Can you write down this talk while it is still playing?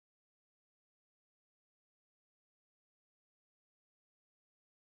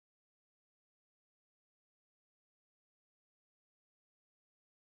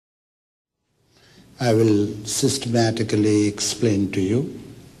I will systematically explain to you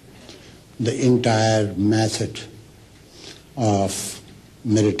the entire method of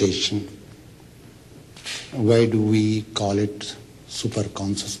meditation. Why do we call it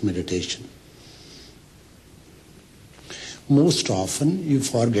superconscious meditation? Most often you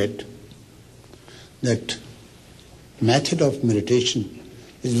forget that method of meditation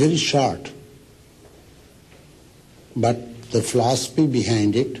is very short, but the philosophy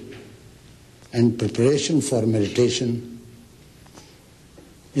behind it and preparation for meditation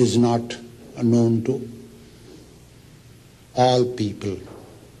is not known to all people.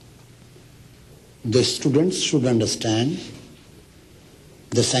 The students should understand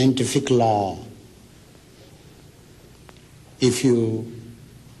the scientific law. If you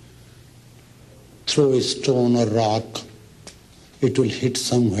throw a stone or rock, it will hit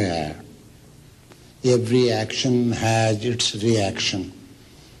somewhere. Every action has its reaction.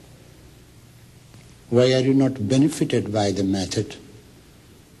 Why are you not benefited by the method?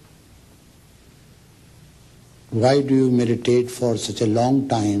 Why do you meditate for such a long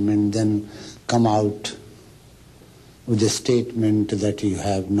time and then come out with a statement that you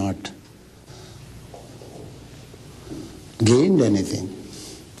have not gained anything?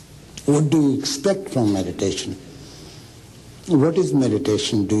 What do you expect from meditation? What is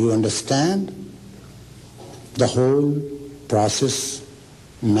meditation? Do you understand the whole process,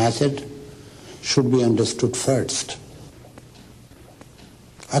 method? Should be understood first.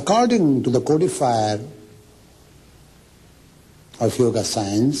 According to the codifier of yoga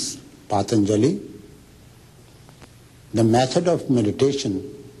science, Patanjali, the method of meditation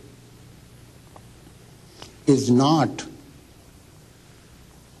is not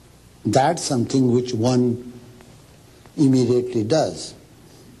that something which one immediately does.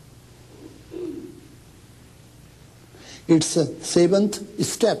 It's a seventh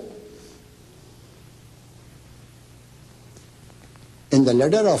step in the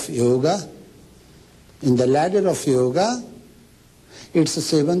ladder of yoga. It's a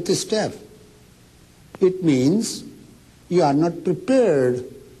seventh step. It means you are not prepared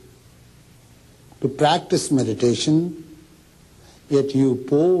to practice meditation, yet you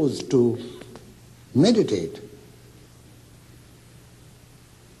pose to meditate.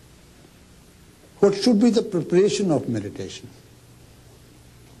 What should be the preparation of meditation?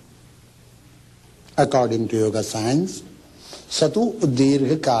 According to yoga science, Satu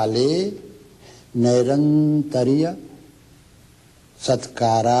dirgha kale nairantariya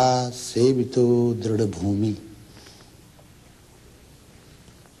satkara sevito dridha bhumi.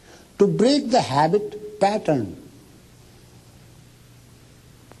 To break the habit pattern,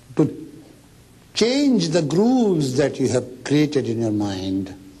 to change the grooves that you have created in your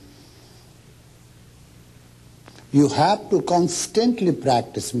mind, you have to constantly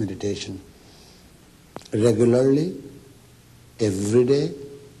practice meditation, regularly, every day,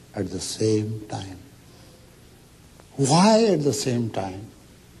 at the same time. Why at the same time?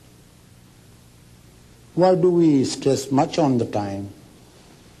 Why do we stress much on the time?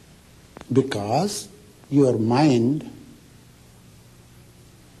 Because your mind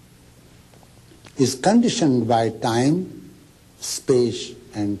is conditioned by time, space,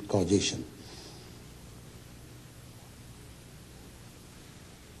 and causation.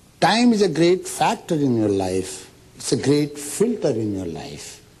 Time is a great factor in your life. It's a great filter in your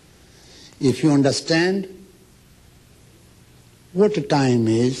life. If you understand what time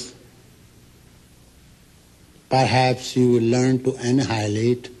is, perhaps you will learn to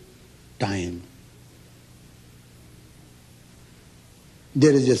annihilate time.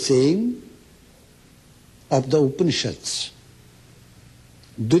 There is a saying of the Upanishads,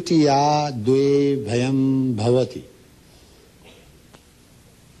 turiya dve bhayam bhavati.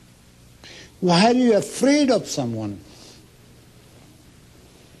 Why are you afraid of someone?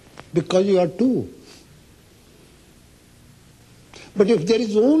 Because you are two. But if there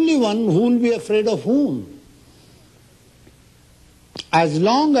is only one, who will be afraid of whom? As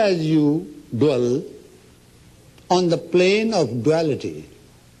long as you dwell on the plane of duality,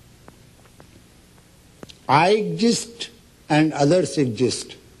 I exist and others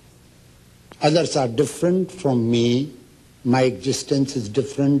exist. Others are different from me. My existence is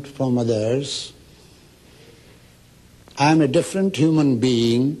different from others. I am a different human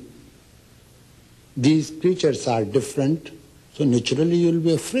being. These creatures are different, so naturally you will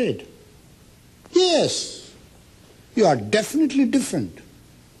be afraid. Yes, you are definitely different.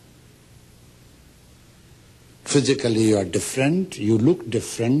 Physically you are different, you look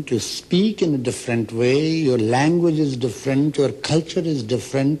different, you speak in a different way, your language is different, your culture is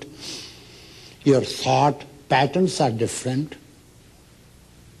different, your thought patterns are different.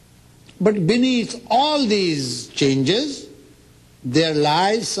 But beneath all these changes, there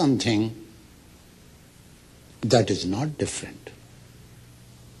lies something that is not different.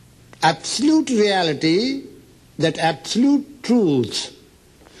 Absolute reality, that absolute truth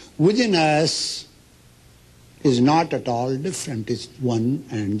within us is not at all different, it's one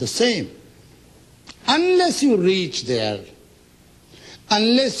and the same. Unless you reach there,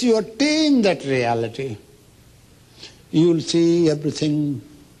 unless you attain that reality, you will see everything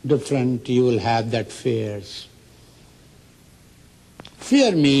different, you will have that fears.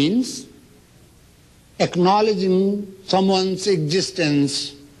 Fear means acknowledging someone's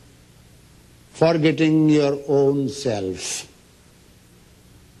existence, forgetting your own self.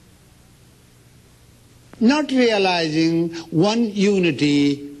 Not realizing one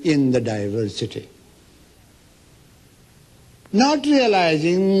unity in the diversity. Not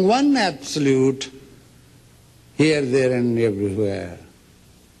realizing one absolute here, there and everywhere.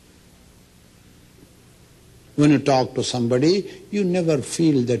 When you talk to somebody, you never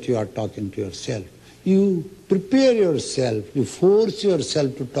feel that you are talking to yourself. You prepare yourself, you force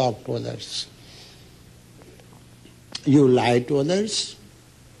yourself to talk to others. You lie to others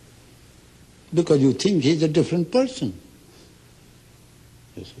because you think he's a different person.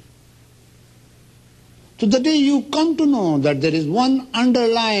 You see. So the day you come to know that there is one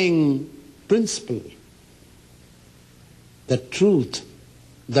underlying principle, that truth,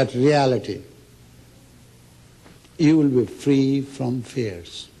 that reality, you will be free from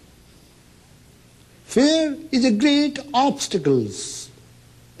fears. Fear is a great obstacle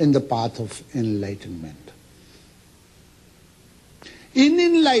in the path of enlightenment. In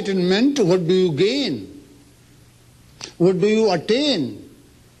enlightenment, what do you gain? What do you attain?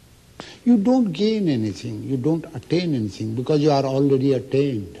 You don't gain anything, you don't attain anything because you are already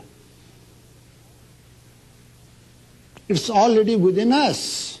attained. It's already within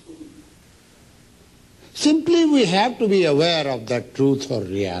us. Simply we have to be aware of that truth or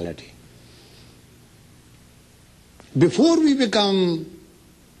reality. Before we become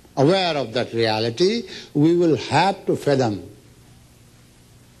aware of that reality, we will have to fathom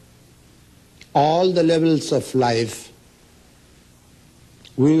all the levels of life.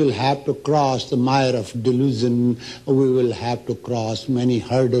 We will have to cross the mire of delusion. We will have to cross many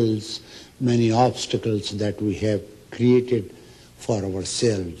hurdles, many obstacles that we have created for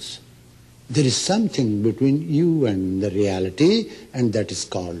ourselves. There is something between you and the reality, and that is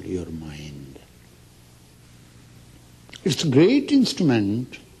called your mind. It's a great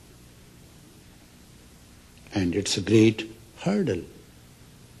instrument, and it's a great hurdle.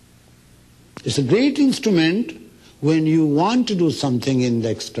 It's a great instrument when you want to do something in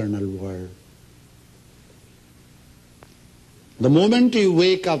the external world. The moment you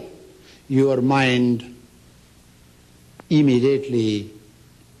wake up, your mind immediately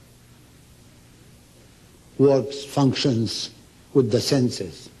works, functions with the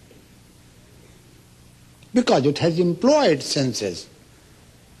senses. Because it has employed senses.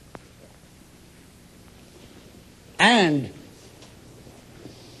 And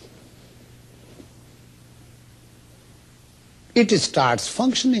it starts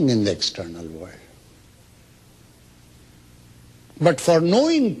functioning in the external world. But for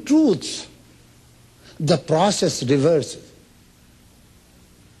knowing truths, the process reverses.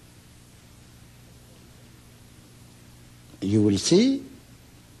 You will see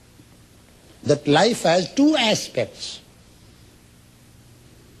that life has two aspects: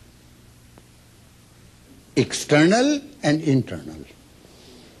 external and internal.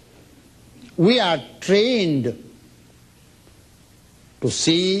 We are trained to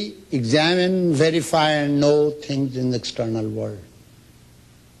see, examine, verify and know things in the external world.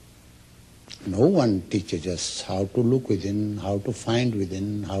 No one teaches us how to look within, how to find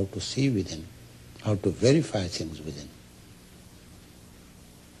within, how to see within, how to verify things within.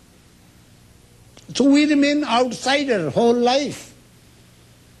 So we remain outsider whole life.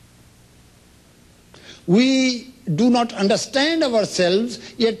 We do not understand ourselves,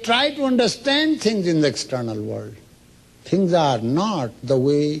 yet try to understand things in the external world. Things are not the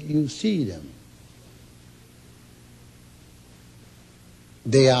way you see them.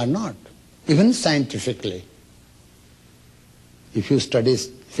 They are not, even scientifically. If you study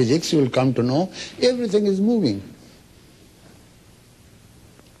physics, you will come to know everything is moving.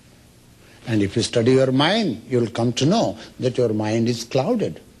 And if you study your mind, you will come to know that your mind is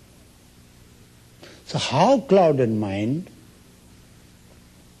clouded. So how clouded mind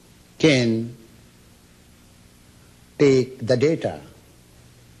can take the data,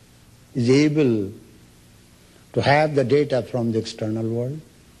 is able to have the data from the external world,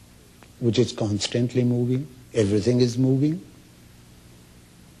 which is constantly moving, everything is moving.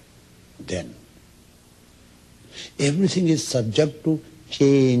 then everything is subject to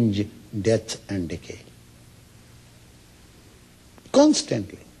change, death and decay.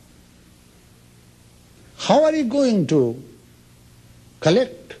 Constantly. How are you going to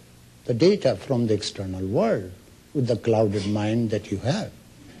collect the data from the external world with the clouded mind that you have?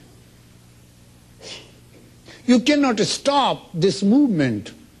 You cannot stop this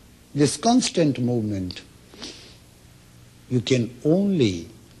movement, this constant movement. You can only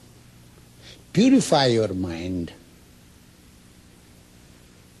purify your mind.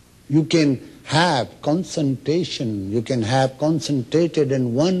 You can have concentration, you can have concentrated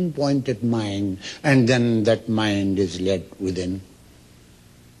and one-pointed mind, and then that mind is led within.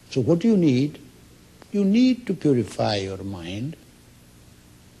 So what do you need? You need to purify your mind.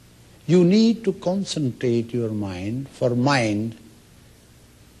 You need to concentrate your mind, for mind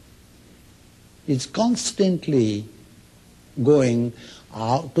is constantly going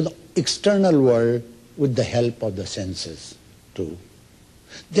out to the external world with the help of the senses too.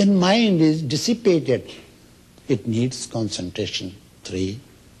 Then mind is dissipated. It needs concentration. 3.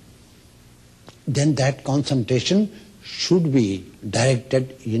 Then that concentration should be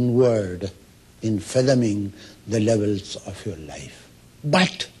directed inward in fathoming the levels of your life.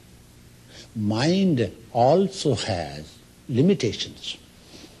 But mind also has limitations.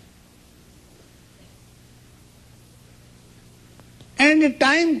 And a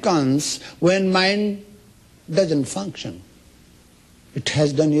time comes when mind doesn't function. It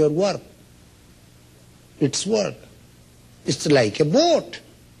has done your work. Its work. It's like a boat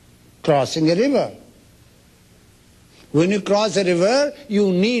crossing a river. When you cross a river,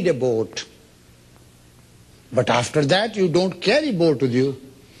 you need a boat. But after that, you don't carry boat with you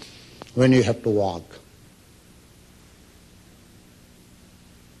when you have to walk.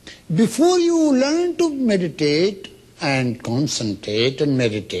 Before you learn to meditate and concentrate and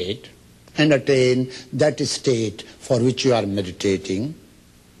meditate and attain that state for which you are meditating,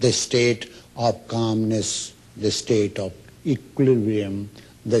 the state of calmness, the state of equilibrium,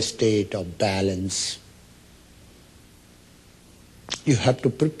 the state of balance, you have to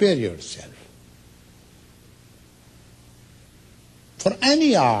prepare yourself. For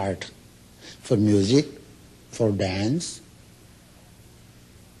any art, for music, for dance.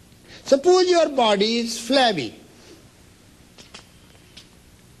 Suppose your body is flabby.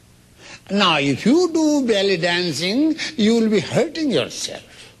 Now, if you do belly dancing, you will be hurting yourself.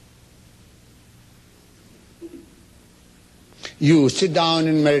 You sit down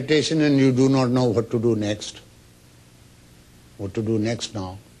in meditation and you do not know what to do next. What to do next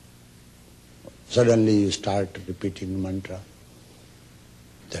now? Suddenly you start repeating mantra.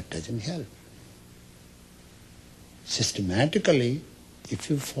 That doesn't help. Systematically, if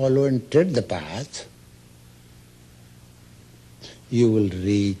you follow and tread the path, you will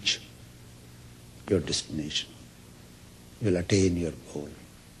reach your destination. You will attain your goal.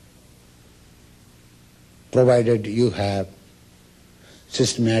 Provided you have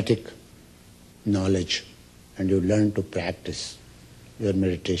systematic knowledge and you learn to practice your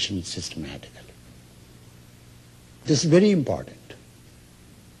meditation systematically. This is very important.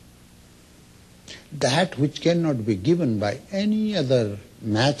 That which cannot be given by any other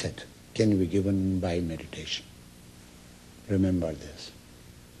method can be given by meditation. Remember this.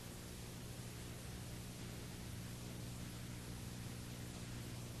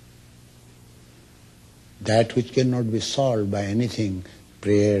 That which cannot be solved by anything,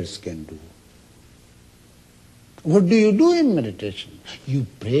 prayers can do. What do you do in meditation? You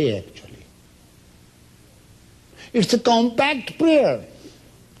pray actually. It's a compact prayer,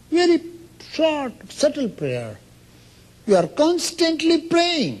 very short, subtle prayer. You are constantly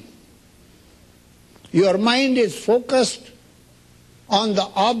praying. Your mind is focused on the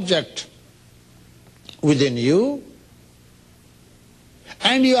object within you,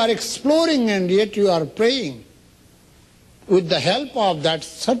 and you are exploring and yet you are praying. With the help of that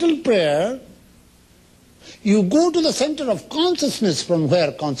subtle prayer, you go to the center of consciousness from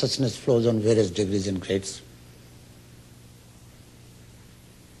where consciousness flows on various degrees and grades.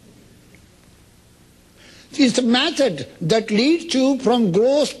 It's a method that leads you from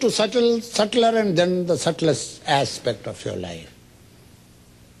gross to subtle, subtler, and then the subtlest aspect of your life.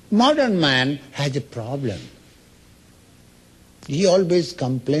 Modern man has a problem. He always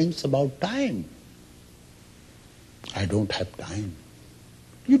complains about time. I don't have time.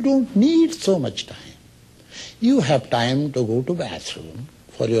 You don't need so much time. You have time to go to bathroom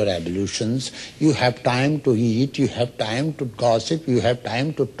for your ablutions. You have time to eat. You have time to gossip. You have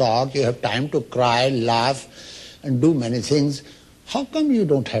time to talk. You have time to cry, laugh, and do many things. How come you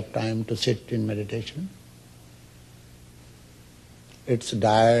don't have time to sit in meditation? It's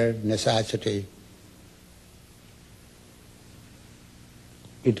dire necessity.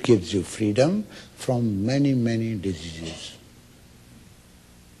 It gives you freedom from many, many diseases.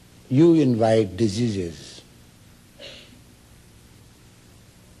 You invite diseases,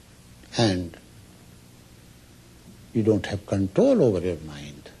 and you don't have control over your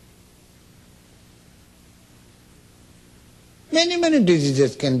mind. Many, many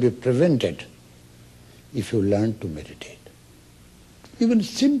diseases can be prevented if you learn to meditate. Even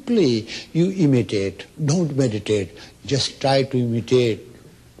simply you imitate, don't meditate, just try to imitate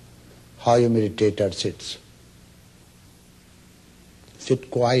how a meditator sits.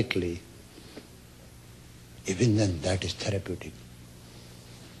 Sit quietly. Even then that is therapeutic.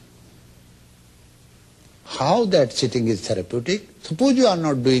 How that sitting is therapeutic? Suppose you are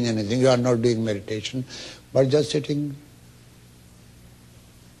not doing anything, you are not doing meditation, but just sitting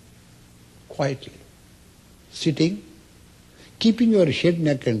quietly. Sitting, keeping your head,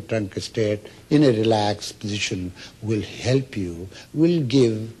 neck and trunk straight in a relaxed position will help you, will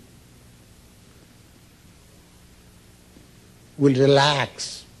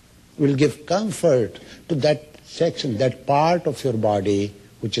relax, will give comfort to that section, that part of your body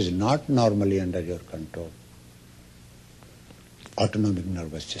which is not normally under your control. Autonomic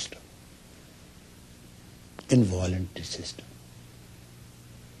nervous system, involuntary system.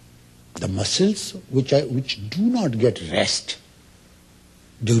 The muscles which do not get rest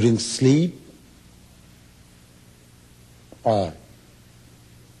during sleep or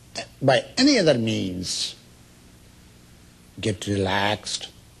by any other means get relaxed,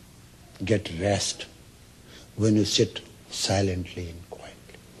 get rest when you sit silently and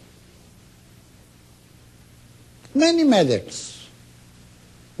quietly. Many methods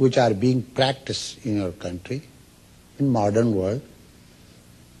which are being practiced in your country, in modern world,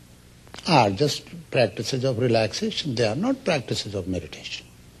 are just practices of relaxation. They are not practices of meditation.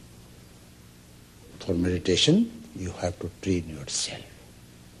 For meditation, you have to train yourself.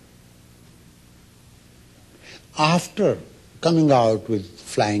 After coming out with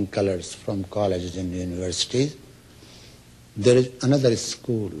flying colors from colleges and universities, there is another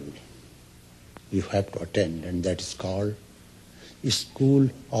school you have to attend, and that is called a school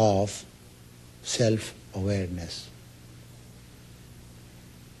of self-awareness.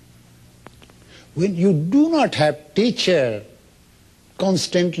 When you do not have teacher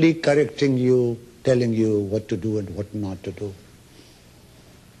constantly correcting you, telling you what to do and what not to do,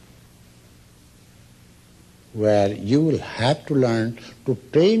 where you will have to learn to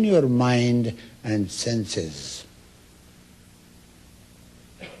train your mind and senses.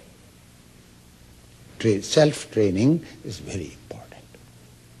 Self-training is very important.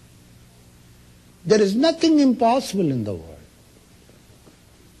 There is nothing impossible in the world.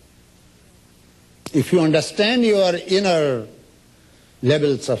 If you understand your inner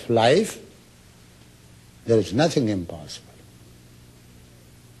levels of life, there is nothing impossible.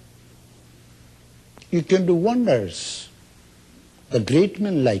 You can do wonders. The great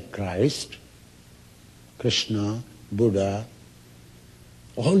men like Christ, Krishna, Buddha,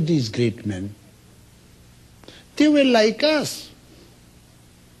 all these great men, they were like us.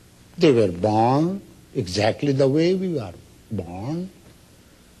 They were born exactly the way we are born.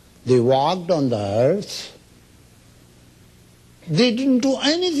 They walked on the earth. They didn't do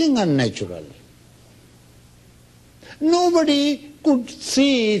anything unnatural. Nobody could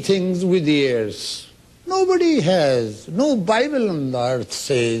see things with ears. Nobody has. No Bible on the earth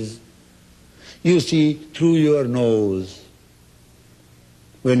says you see through your nose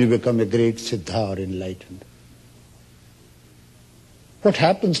when you become a great siddha or enlightened. What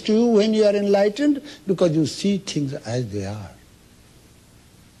happens to you when you are enlightened? Because you see things as they are.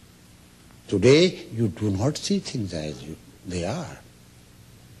 Today, you do not see things as they are.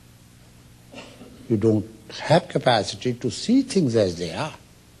 You don't have capacity to see things as they are.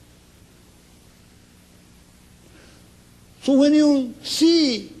 So when you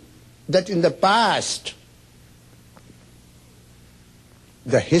see that in the past,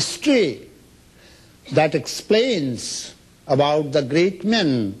 the history that explains about the great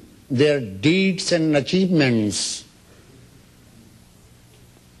men, their deeds and achievements,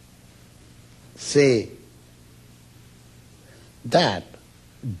 say that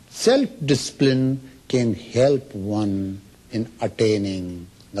self-discipline can help one in attaining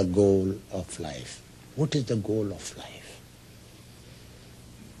the goal of life. What is the goal of life?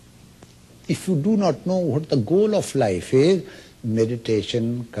 If you do not know what the goal of life is,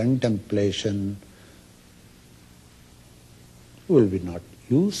 meditation, contemplation will be not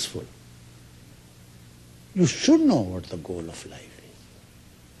useful. You should know what the goal of life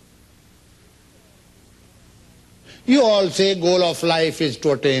is. You all say goal of life is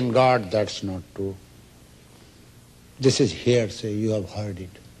to attain God. That's not true. This is hearsay. You have heard it.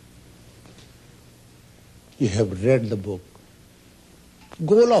 You have read the book.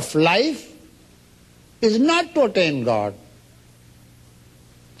 Goal of life is not to attain God.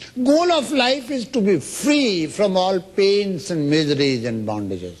 Goal of life is to be free from all pains and miseries and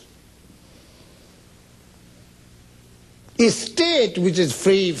bondages. A state which is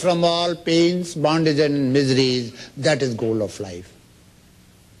free from all pains, bondages and miseries, that is goal of life.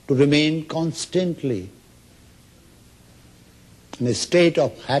 To remain constantly in a state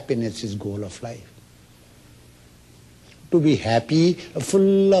of happiness is goal of life. To be happy,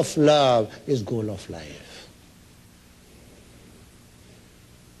 full of love is goal of life.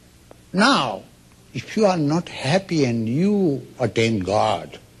 Now, if you are not happy and you attain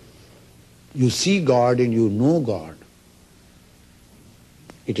God, you see God and you know God,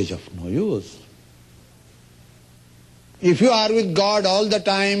 it is of no use. If you are with God all the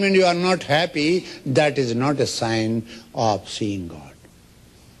time and you are not happy, that is not a sign of seeing God.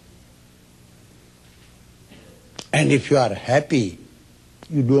 And if you are happy,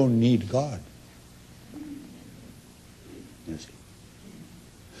 you don't need God. You see.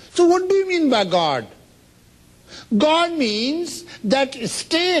 So what do you mean by God? God means that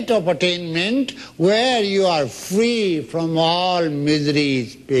state of attainment where you are free from all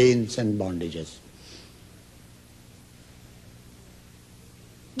miseries, pains and bondages.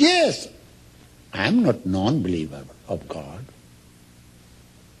 Yes, I am not non-believer of God.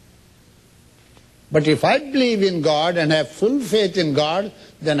 But if I believe in God and have full faith in God,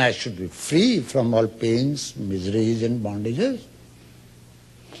 then I should be free from all pains, miseries and bondages.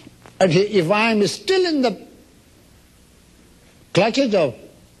 And if I am still in the clutches of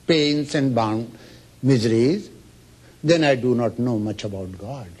pains and miseries, then I do not know much about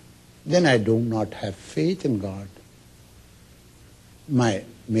God. Then I do not have faith in God. My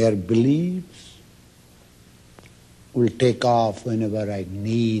mere beliefs will take off whenever I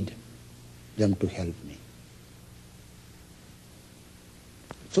need them to help me.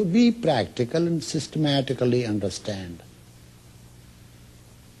 So be practical and systematically understand.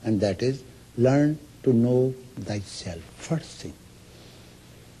 And that is, learn to know thyself, first thing.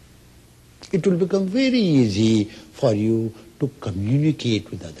 It will become very easy for you to communicate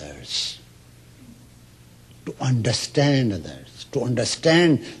with others, to understand others, to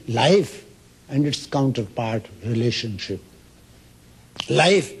understand life and its counterpart, relationship.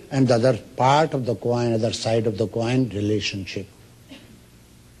 Life and the other part of the coin, other side of the coin, relationship.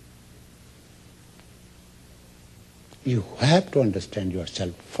 You have to understand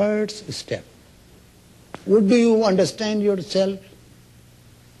yourself. First step. What do you understand yourself?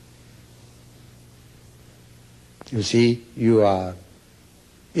 You see, you have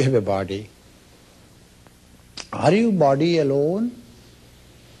a body. Are you body alone?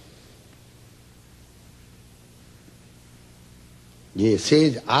 He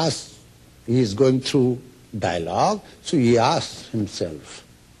says, ask, he is going through dialogue, so he asks himself,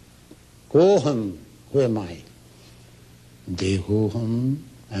 Koham, who am I? Dehoham,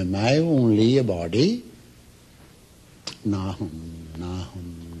 am I only a body? Naham,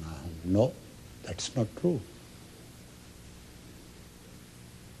 naham, naham. No, that's not true.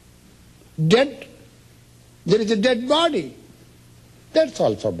 Dead, there is a dead body. That's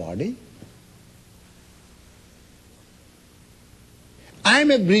also body. I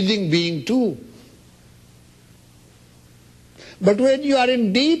am a breathing being too. But when you are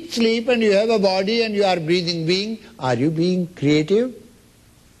in deep sleep and you have a body and you are a breathing being, are you being creative?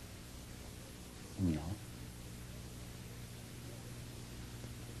 No.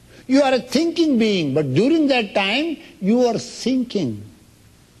 You are a thinking being, but during that time your thinking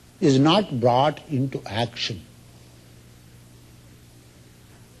is not brought into action.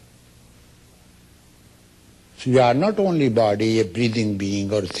 So you are not only body, a breathing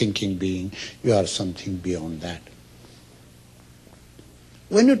being or a thinking being, you are something beyond that.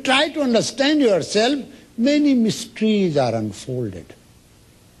 When you try to understand yourself, many mysteries are unfolded.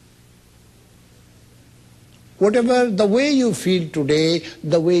 Whatever the way you feel today,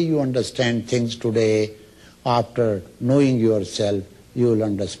 the way you understand things today, after knowing yourself, you will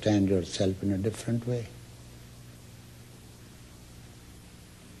understand yourself in a different way.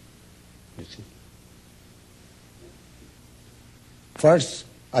 You see? First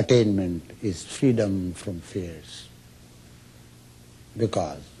attainment is freedom from fears.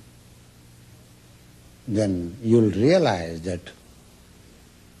 Because then you'll realize that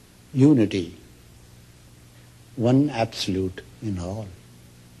unity, one absolute in all.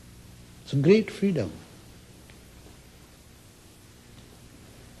 It's a great freedom.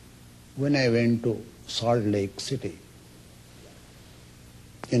 When I went to Salt Lake City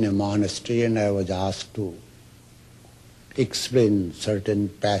in a monastery, and I was asked to explain certain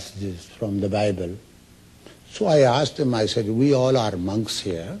passages from the Bible. So I asked them, I said, we all are monks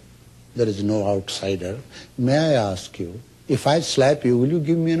here. There is no outsider. May I ask you, if I slap you, will you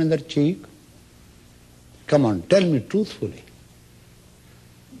give me another cheek? Come on, tell me truthfully.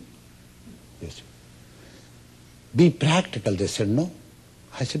 Yes. Be practical. They said, no.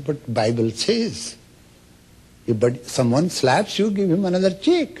 I said, but Bible says, if someone slaps you, give him another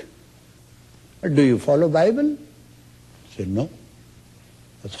cheek. Do you follow Bible? I said, no.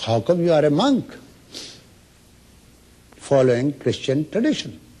 That's how come you are a monk? Following Christian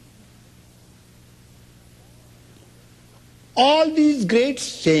tradition. All these great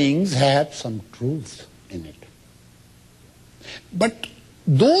sayings have some truth in it. But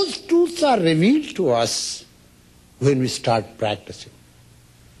those truths are revealed to us when we start practicing.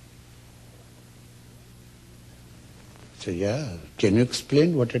 So, yeah, can you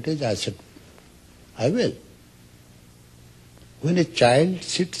explain what it is? I said, I will. When a child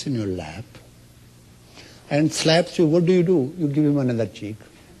sits in your lap and slaps you, what do? You give him another cheek.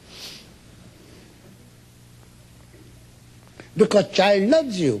 Because child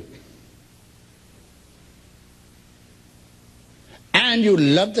loves you. And you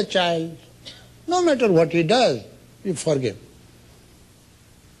love the child. No matter what he does, you forgive.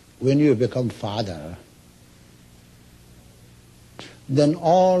 When you become father, then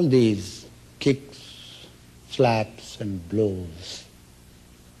all these kicks, slaps and blows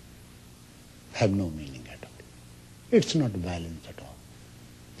have no meaning at all. It's not violence at all.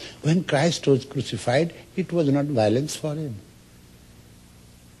 When Christ was crucified, it was not violence for him.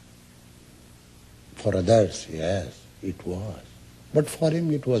 For others, yes, it was. But for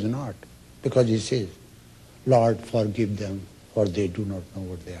him it was not. Because he says, Lord, forgive them, for they do not know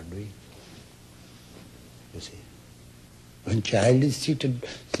what they are doing. You see. When child is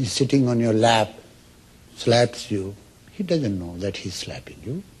sitting on your lap, slaps you, he doesn't know that he's slapping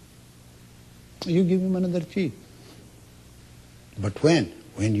you. You give him another cheek. But when?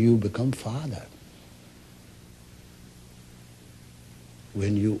 When you become father.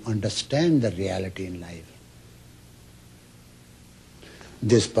 When you understand the reality in life.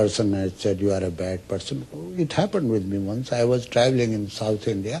 This person has said you are a bad person. It happened with me once. I was traveling in South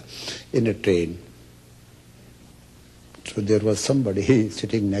India in a train. So there was somebody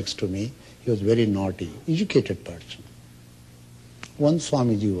sitting next to me. He was very naughty, educated person. One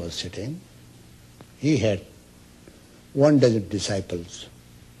Swamiji was sitting. He had 12 disciples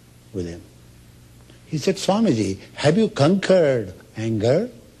with him. He said, Swamiji, have you conquered anger,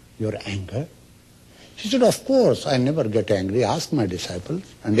 your anger? He said, of course, I never get angry. Ask my disciples.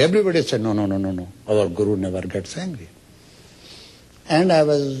 And everybody said, no. Our Guru never gets angry. And I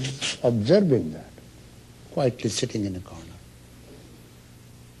was observing that, quietly sitting in a corner.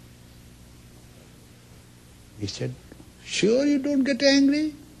 He said, sure you don't get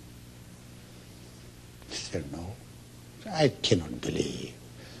angry? He said, no. I cannot believe.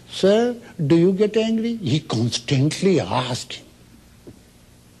 Sir, do you get angry? He constantly asked him.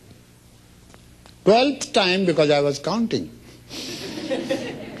 12th time, because I was counting.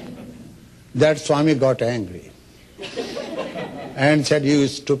 That Swami got angry and said, you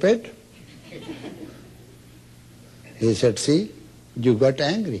stupid. He said, see, you got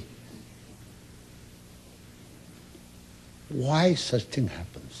angry. Why such thing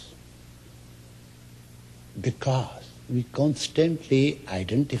happens? Because we constantly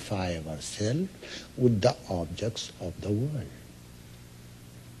identify ourselves with the objects of the world.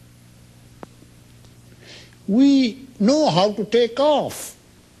 We know how to take off,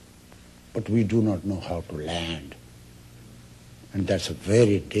 but we do not know how to land. And that's a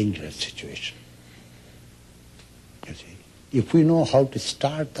very dangerous situation. You see, if we know how to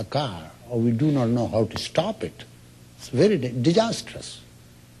start the car, or we do not know how to stop it, it's very disastrous.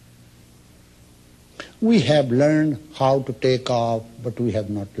 We have learned how to take off, but we have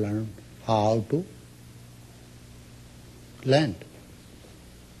not learned how to land.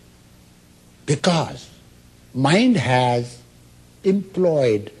 Because mind has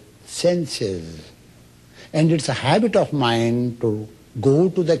employed senses, and it's a habit of mind to go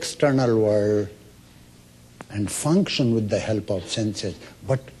to the external world and function with the help of senses.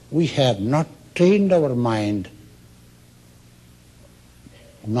 But we have not trained our mind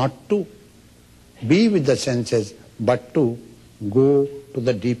not to be with the senses, but to go to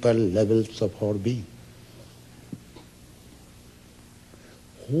the deeper levels of our being.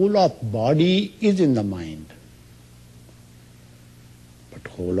 Whole of body is in the mind,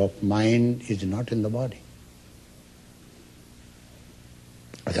 but whole of mind is not in the body.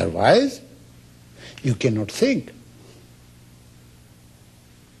 Otherwise, You cannot think.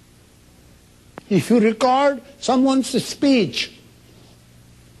 If you record someone's speech,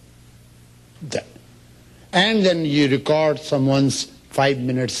 and then you record someone's 5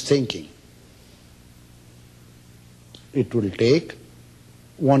 minutes thinking, it will take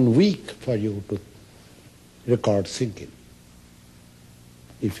 1 week for you to record thinking.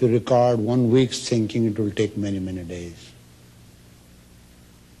 If you record 1 week's thinking, it will take many, many days.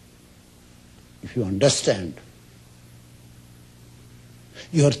 If you understand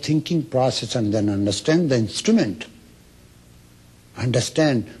your thinking process and then understand the instrument,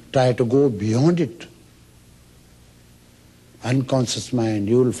 understand, try to go beyond it, unconscious mind,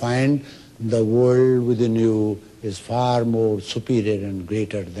 you will find the world within you is far more superior and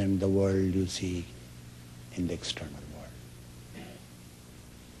greater than the world you see in the external world.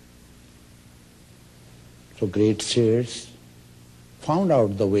 So great seers found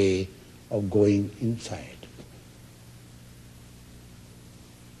out the way of going inside.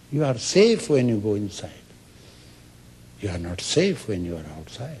 You are safe when you go inside. You are not safe when you are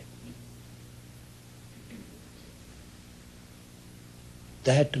outside.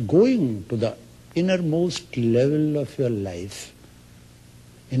 That going to the innermost level of your life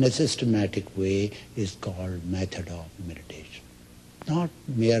in a systematic way is called method of meditation, not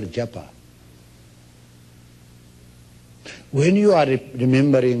mere japa. When you are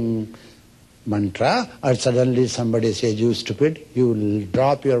remembering mantra or suddenly somebody says, you stupid, you will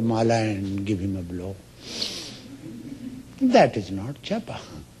drop your mala and give him a blow. That is not japa.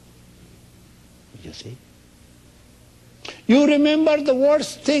 You see? You remember the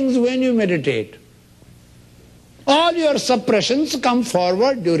worst things when you meditate. All your suppressions come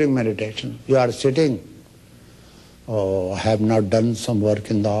forward during meditation. You are sitting. Oh, I have not done some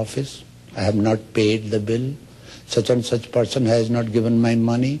work in the office. I have not paid the bill. Such and such person has not given my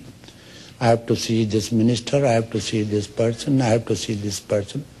money. I have to see this minister. I have to see this person. I have to see this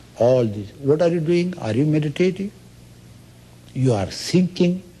person. All this. What are you doing? Are you meditating? You are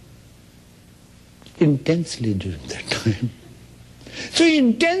thinking intensely during that time. So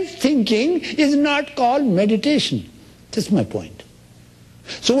intense thinking is not called meditation. That's my point.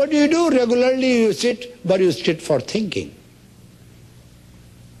 So what do? Regularly you sit, but you sit for thinking.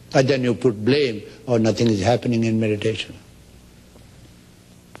 And then you put blame, or nothing is happening in meditation.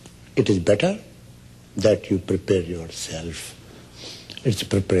 It is better that you prepare yourself. It's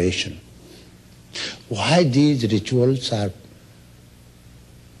preparation. Why these rituals are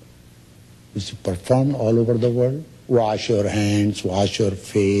performed all over the world? Wash your hands, wash your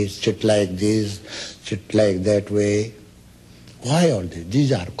face, sit like this, sit like that way. Why all this?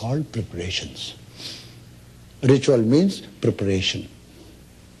 These are called preparations. Ritual means preparation.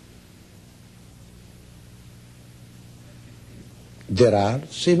 There are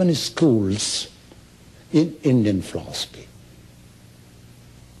 7 schools in Indian philosophy.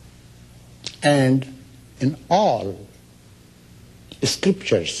 And in all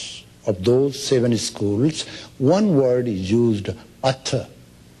scriptures of those 7 schools, one word is used, atha.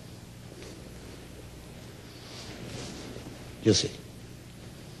 You see,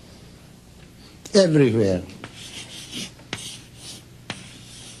 everywhere.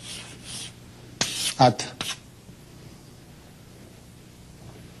 Atha.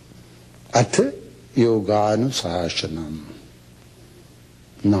 Atha yoganusasanam.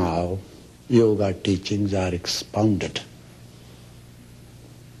 Now, yoga teachings are expounded.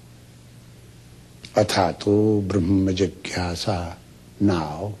 Athato brahma jigyasa.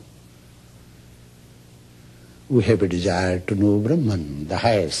 Now, we have a desire to know Brahman, the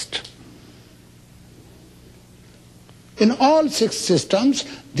highest. In all 6 systems,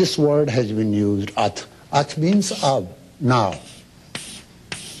 this word has been used, ath. Ath means of, now.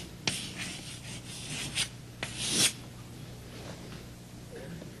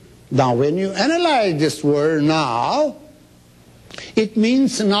 Now, when you analyze this word now, it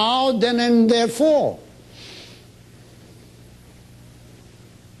means now, then, and therefore.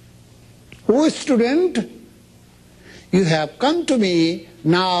 O student, you have come to me,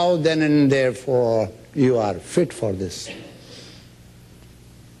 now, then, and therefore you are fit for this.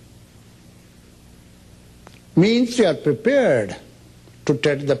 Means you are prepared to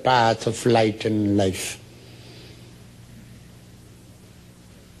tread the path of light and life.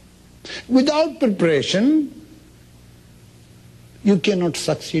 Without preparation, you cannot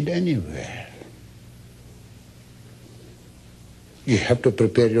succeed anywhere. You have to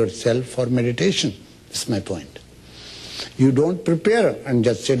prepare yourself for meditation. That's my point. You don't prepare and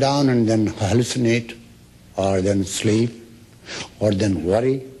just sit down and then hallucinate, or then sleep, or then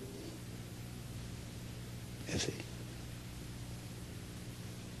worry. You see.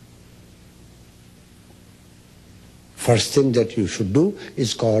 First thing that you should do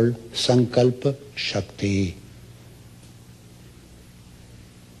is called Sankalpa Shakti.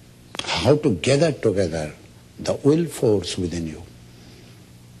 How to gather together the will force within you.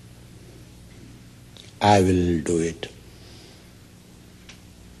 I will do it.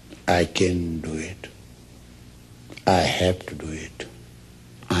 I can do it. I have to do it.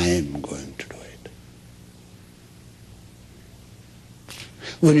 I am going to do it.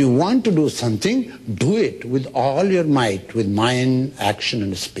 When you want to do something, do it with all your might, with mind, action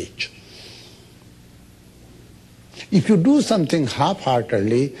and speech. If you do something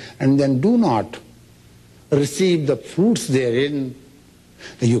half-heartedly and then do not receive the fruits therein,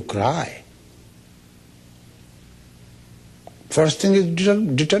 you cry. First thing is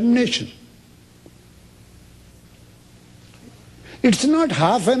determination. It's not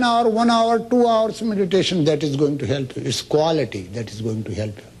half an hour, 1 hour, 2 hours meditation that is going to help you. It's quality that is going to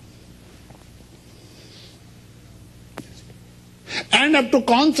help you. And up to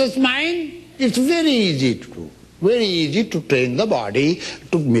conscious mind, it's very easy to do. Very easy to train the body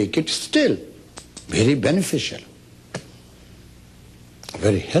to make it still. Very beneficial.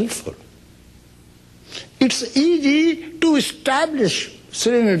 Very helpful. It's easy to establish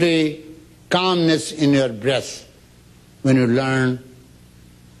serenity, calmness in your breath when you learn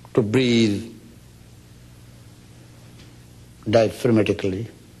to breathe diaphragmatically.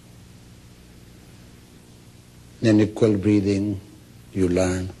 Then equal breathing, you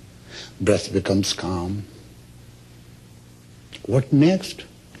learn. Breath becomes calm. What next?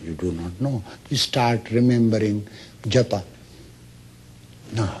 You do not know. You start remembering japa.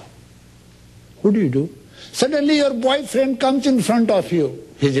 Now, what do? Suddenly your boyfriend comes in front of you.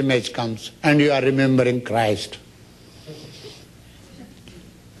 His image comes and you are remembering Christ.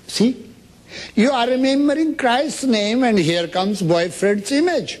 See? You are remembering Christ's name and here comes boyfriend's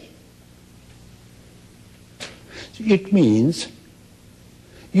image. It means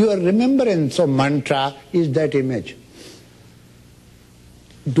your remembrance of mantra is that image.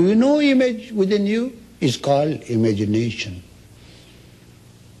 Do you know image within you? It's called imagination.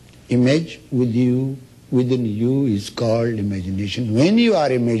 Image within you is called imagination. When you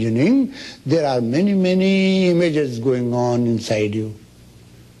are imagining, there are many images going on inside you.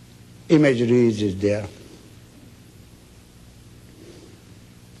 Imageries is there.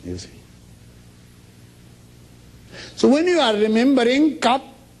 You see. So when you are remembering cup,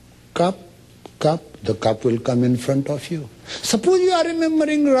 the cup will come in front of you. Suppose you are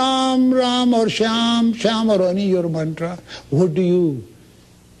remembering Ram or Sham or any your mantra. What do you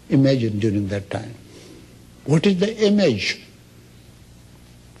imagine during that time? What is the image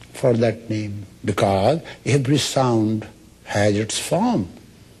for that name? Because every sound has its form.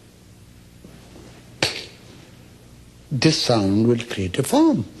 This sound will create a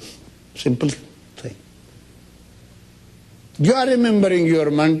form. Simple thing. You are remembering your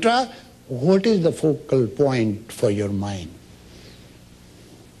mantra. What is the focal point for your mind?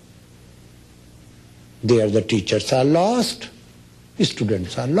 There the teachers are lost,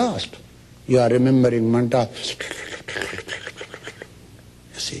 students are lost. You are remembering mantra.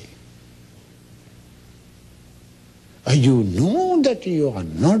 You see. You know that you are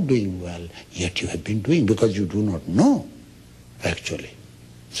not doing well, yet you have been doing because you do not know, actually.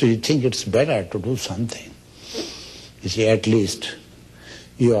 So you think it's better to do something. You see, at least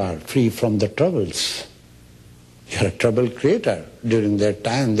you are free from the troubles. You are a trouble creator. During that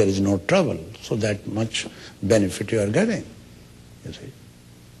time there is no trouble. So that much benefit you are getting. You see.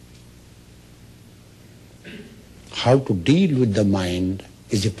 How to deal with the mind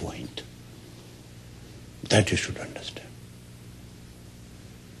is a point. That you should understand.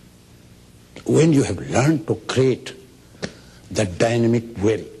 When you have learned to create that dynamic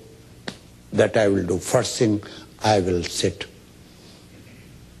will, that I will do, first thing I will sit.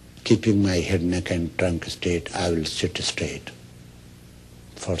 Keeping my head, neck and trunk straight, I will sit straight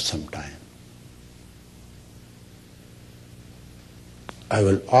for some time. I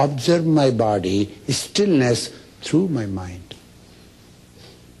will observe my body, stillness through my mind.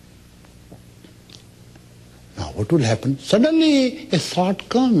 Now what will happen? Suddenly a thought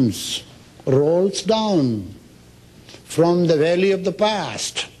comes, rolls down from the valley of the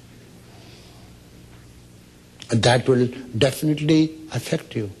past. That will definitely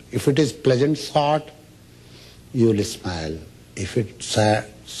affect you. If it is pleasant thought, you will smile. If it's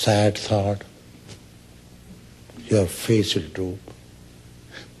sad thought, your face will droop.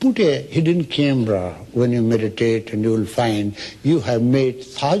 Put a hidden camera when you meditate and you will find you have made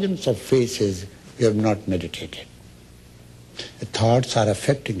thousands of faces you have not meditated. The thoughts are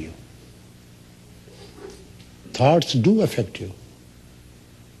affecting you. Thoughts do affect you.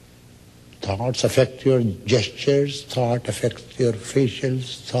 Thoughts affect your gestures, thought affects your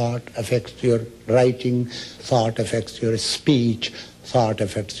facials, thought affects your writing, thought affects your speech, thought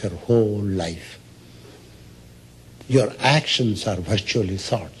affects your whole life. Your actions are virtually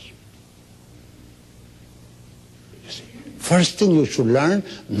thoughts. You see, first thing you should learn,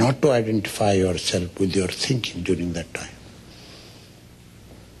 not to identify yourself with your thinking during that time.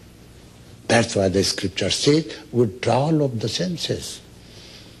 That's why the scripture says, withdrawal of the senses.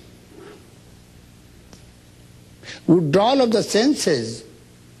 Withdrawal of the senses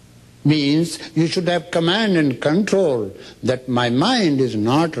means you should have command and control that my mind is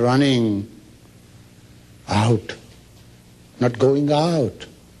not running out, not going out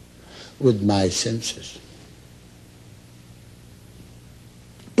with my senses.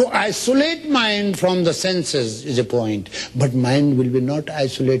 To isolate mind from the senses is a point, but mind will be not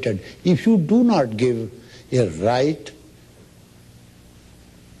isolated if you do not give a right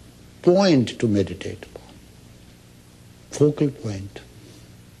point to meditate upon. Focal point.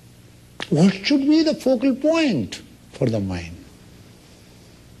 What should be the focal point for the mind?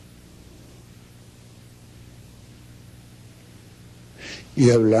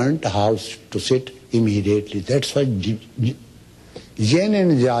 You have learned how to sit immediately. That's why Zen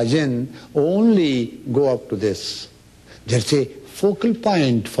and Zazen only go up to this. There's a focal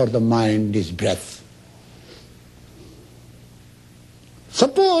point for the mind is breath.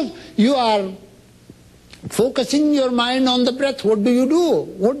 Suppose you are focusing your mind on the breath, what do you do?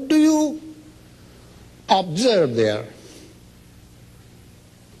 What do you observe there?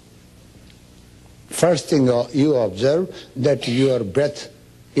 First thing you observe that your breath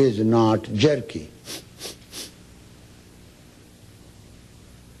is not jerky.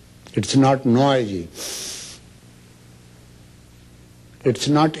 It's not noisy. It's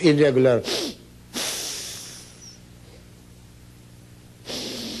not irregular.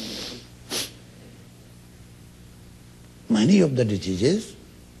 Many of the diseases,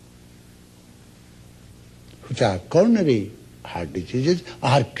 which are coronary heart diseases,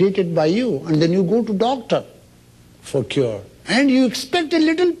 are created by you, and then you go to doctor for cure, and you expect a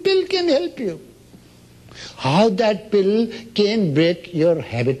little pill can help you. How that pill can break your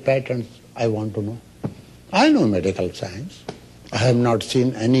habit patterns, I want to know. I know medical science. I have not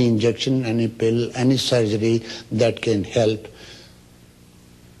seen any injection, any pill, any surgery that can help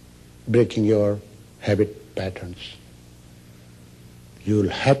breaking your habit patterns. You will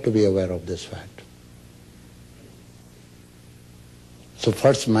have to be aware of this fact. So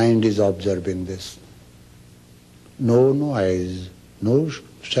first mind is observing this. No noise, no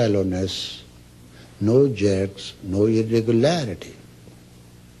shallowness, no jerks, no irregularity.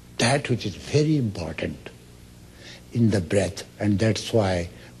 That which is very important in the breath, and that's why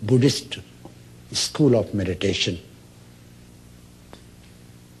Buddhist school of meditation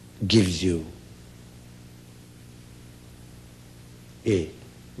gives you a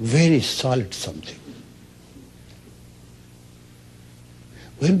very solid something.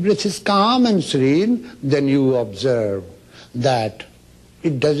 When breath is calm and serene, then you observe that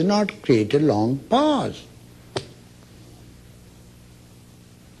it does not create a long pause.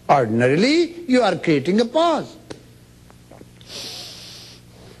 Ordinarily, you are creating a pause.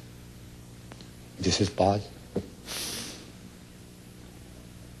 This is pause.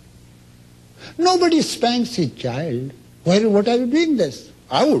 Nobody spanks his child. What are you doing this?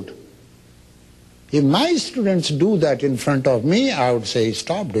 I would. If my students do that in front of me, I would say,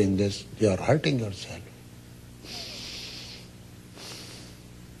 stop doing this. You are hurting yourself.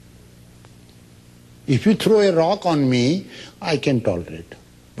 If you throw a rock on me, I can tolerate.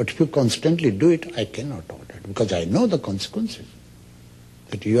 But if you constantly do it, I cannot tolerate, because I know the consequences,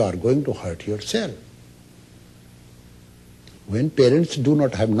 that you are going to hurt yourself. When parents do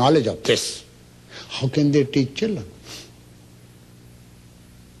not have knowledge of this, how can they teach children?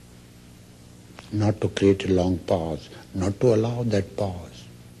 Not to create a long pause, not to allow that pause.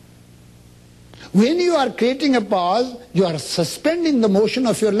 When you are creating a pause, you are suspending the motion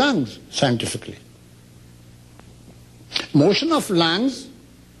of your lungs, scientifically. Motion of lungs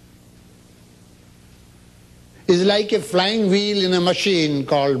is like a flying wheel in a machine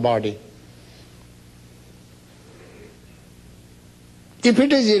called body. If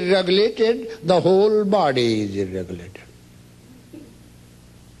it is irregulated, the whole body is irregulated.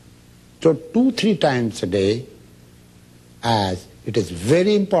 So 2-3 times a day, as it is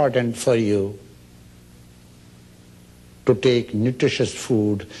very important for you to take nutritious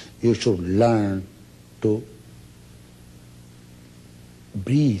food, you should learn to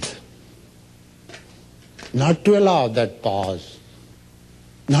breathe. Not to allow that pause,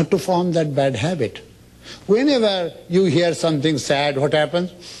 not to form that bad habit. Whenever you hear something sad, what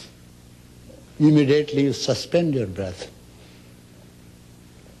happens? immediately you suspend your breath.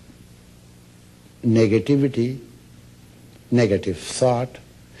 Negativity, negative thought,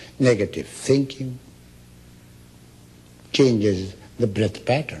 negative thinking changes the breath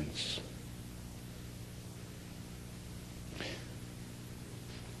patterns.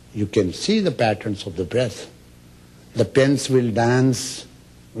 You can see the patterns of the breath. The pens will dance,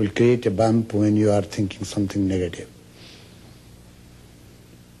 will create a bump when you are thinking something negative.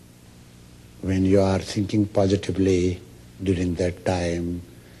 When you are thinking positively during that time,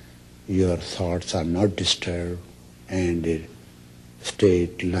 your thoughts are not disturbed and a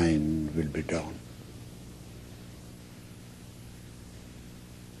straight line will be drawn.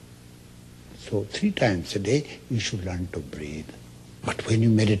 So 3 times a day you should learn to breathe. But when you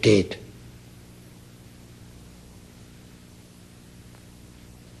meditate,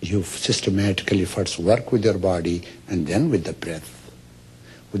 you systematically first work with your body and then with the breath.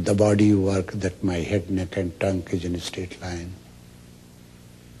 With the body you work that my head, neck and tongue is in a straight line.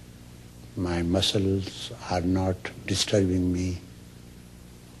 My muscles are not disturbing me.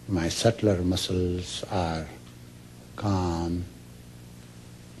 My subtler muscles are calm.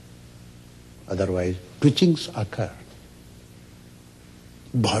 Otherwise, twitchings occur.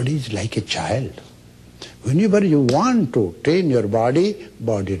 Body is like a child. Whenever you want to train your body,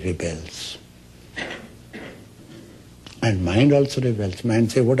 body rebels. And mind also rebels.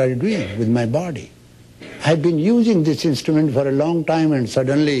 Mind says, what are you doing with my body? I've been using this instrument for a long time and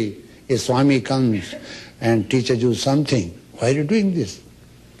suddenly a Swami comes and teaches you something. Why are you doing this?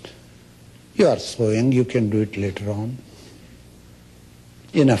 You are so young, you can do it later on.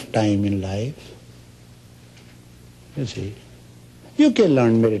 Enough time in life. You see. You can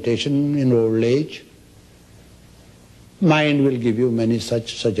learn meditation in old age. Mind will give you many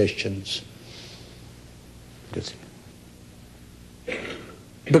such suggestions. You see.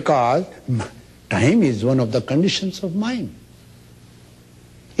 Because time is one of the conditions of mind.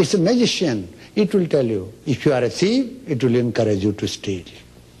 It's a magician. It will tell you, if you are a thief, it will encourage you to steal.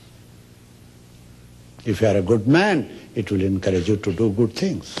 If you are a good man, it will encourage you to do good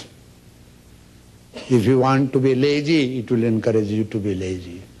things. If you want to be lazy, it will encourage you to be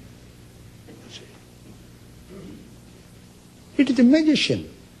lazy. It is a magician.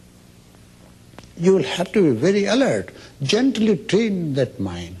 You will have to be very alert, gently train that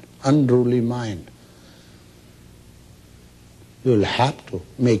mind, unruly mind. You will have to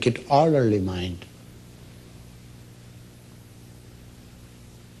make it orderly mind.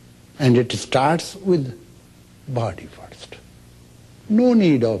 And it starts with body first. No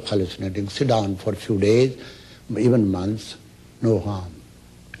need of hallucinating. Sit down for a few days, even months, no harm.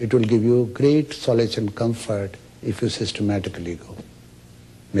 It will give you great solace and comfort if you systematically go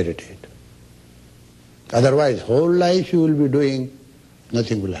meditate. Otherwise, whole life you will be doing,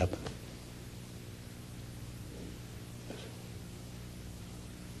 nothing will happen.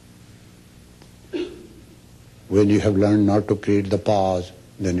 When you have learned not to create the pause,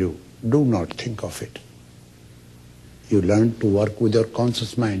 then you do not think of it. You learn to work with your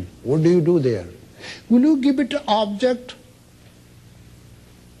conscious mind. What do you do there? Will you give it an object?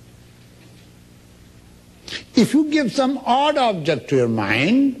 If you give some odd object to your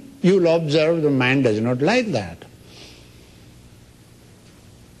mind, you will observe the mind does not like that.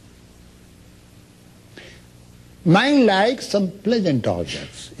 Mind likes some pleasant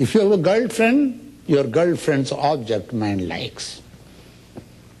objects. If you have a girlfriend, your girlfriend's object mind likes.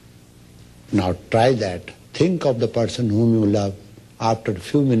 Now try that. Think of the person whom you love. After a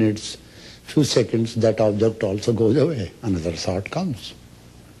few minutes, few seconds, that object also goes away. Another thought comes.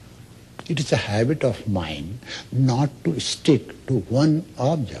 It is a habit of mind not to stick to one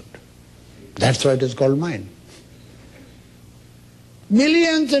object. That's why it is called mind.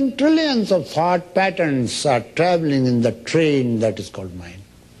 Millions and trillions of thought patterns are traveling in the train that is called mind.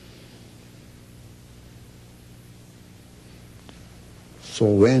 So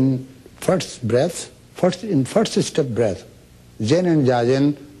when first step breath, Zen and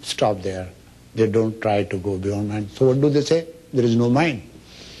Zazen stop there. They don't try to go beyond mind. So what do they say? There is no mind.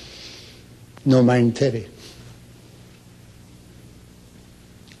 No mind theory.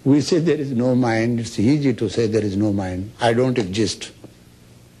 We say there is no mind. It's easy to say there is no mind. I don't exist.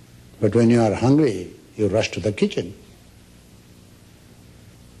 But when you are hungry, you rush to the kitchen.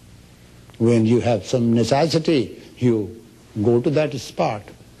 When you have some necessity, you go to that spot.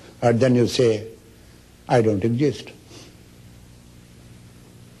 Or then you say, I don't exist.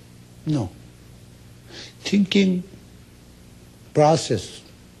 No. Thinking process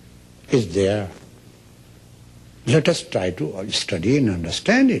is there. Let us try to study and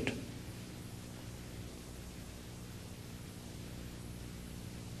understand it.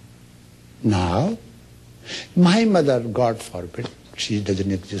 Now, my mother, God forbid, she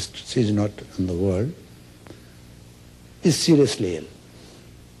doesn't exist, she is not in the world, is seriously ill.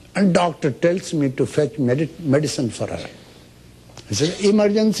 And doctor tells me to fetch medicine for her. It's an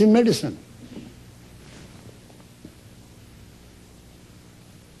emergency medicine.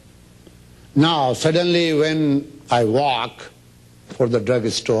 Now, suddenly when I walk for the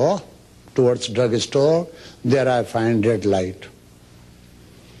drugstore, towards drugstore, there I find red light.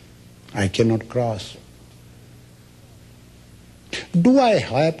 I cannot cross. Do I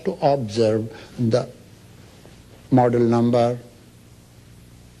have to observe the model number,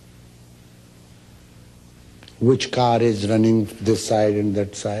 which car is running this side and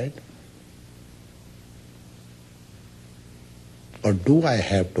that side? Or do I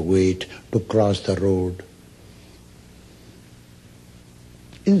have to wait to cross the road?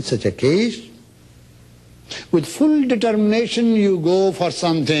 In such a case, with full determination you go for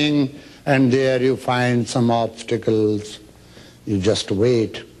something and there you find some obstacles, you just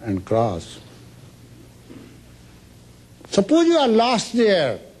wait and cross. Suppose you are lost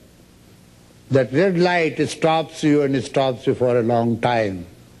there, that red light stops you and it stops you for a long time,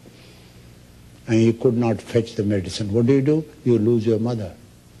 and you could not fetch the medicine. What do? You lose your mother.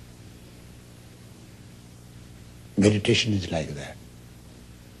 Meditation is like that.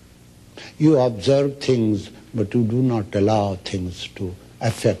 You observe things, but you do not allow things to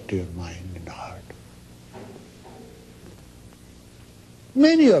affect your mind and heart.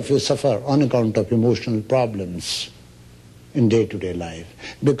 Many of you suffer on account of emotional problems in day-to-day life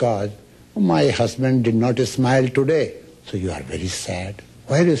because my husband did not smile today, so you are very sad.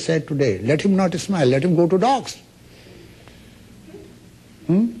 Why are you sad today? Let him not smile, let him go to dogs.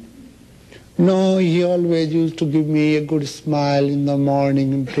 No, he always used to give me a good smile in the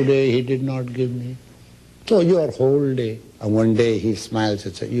morning and today he did not give me. So your whole day, and one day he smiles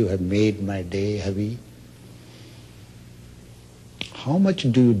and says, you have made my day heavy. How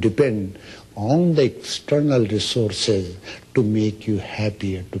much do you depend on the external resources to make you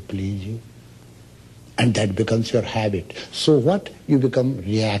happier, to please you? And that becomes your habit. So what? You become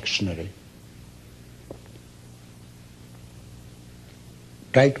reactionary.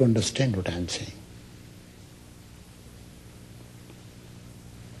 Try to understand what I am saying.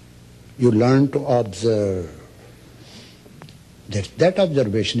 You learn to observe. That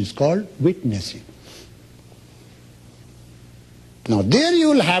observation is called witnessing. Now there you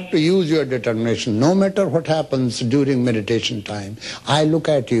will have to use your determination no matter what happens during meditation time. I look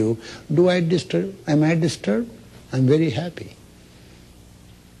at you, do I disturb? Am I disturbed? I'm very happy.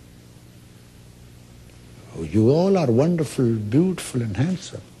 You all are wonderful, beautiful and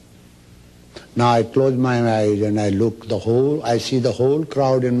handsome. Now I close my eyes and I look I see the whole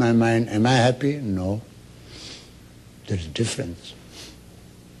crowd in my mind. Am I happy? No. There is difference.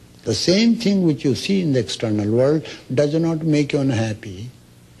 The same thing which you see in the external world does not make you unhappy.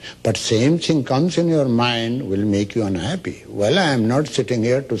 But same thing comes in your mind will make you unhappy. Well, I am not sitting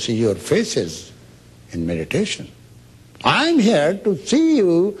here to see your faces in meditation. I am here to see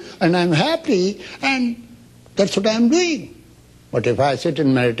you and I am happy and that's what I am doing. But if I sit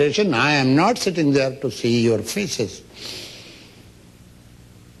in meditation, I am not sitting there to see your faces.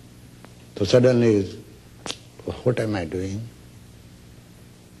 So suddenly, what am I doing?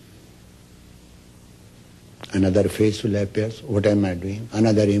 Another face will appear. What am I doing?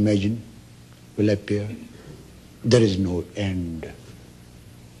 Another image will appear. There is no end.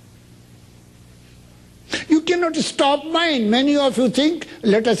 You cannot stop mind. Many of you think,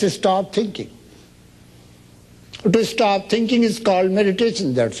 let us stop thinking. To stop thinking is called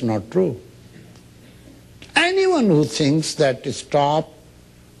meditation. That's not true. Anyone who thinks that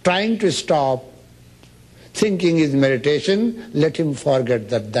trying to stop thinking is meditation, let him forget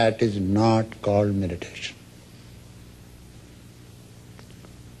that that is not called meditation.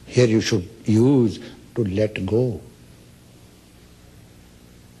 Here you should use to let go.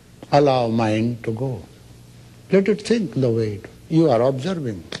 Allow mind to go. Let it think the way you are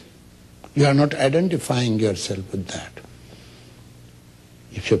observing. You are not identifying yourself with that.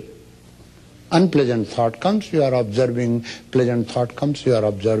 If your unpleasant thought comes, you are observing. Pleasant thought comes, you are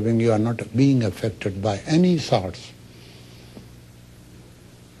observing. You are not being affected by any thoughts.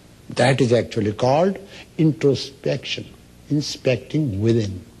 That is actually called introspection, inspecting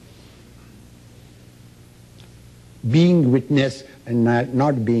within. Being witness and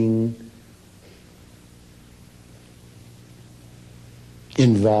not being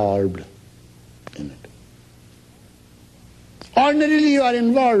involved in it. Ordinarily you are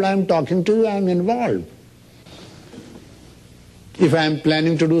involved. I am talking to you, I am involved. If I am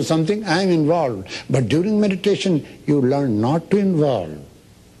planning to do something, I am involved. But during meditation, you learn not to involve.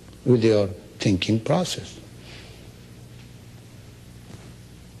 with your thinking process.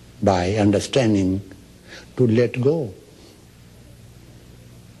 By understanding to let go.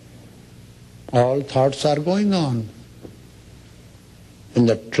 All thoughts are going on in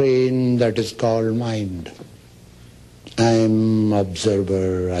the train that is called mind. I am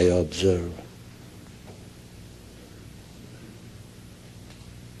observer, I observe.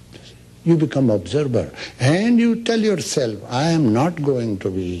 You become observer and you tell yourself, I am not going to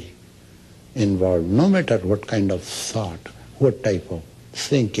be involved, no matter what kind of thought, what type of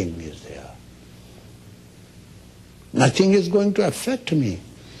thinking is there. Nothing is going to affect me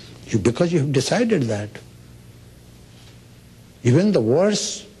because you have decided that. Even the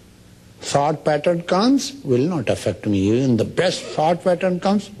worst thought pattern comes, will not affect me. Even the best thought pattern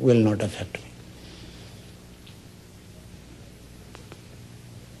comes, will not affect me.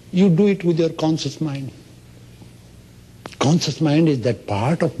 You do it with your conscious mind. Conscious mind is that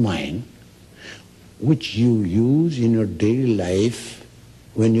part of mind which you use in your daily life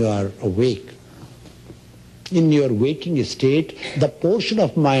when you are awake. In your waking state, the portion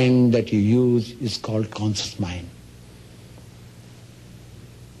of mind that you use is called conscious mind.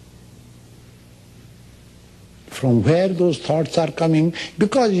 From where those thoughts are coming,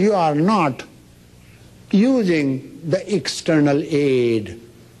 because you are not using the external aid,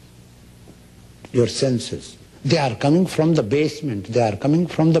 your senses. They are coming from the basement, they are coming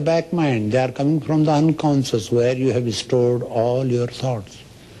from the back mind, they are coming from the unconscious where you have stored all your thoughts.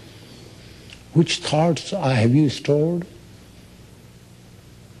 Which thoughts have you stored?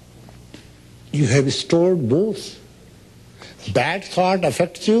 You have stored both. Bad thought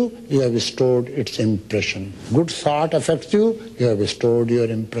affects you, you have stored its impression. Good thought affects you, you have stored your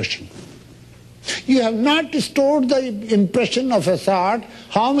impression. You have not stored the impression of a thought.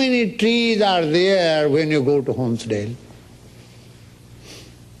 How many trees are there when you go to Homesdale?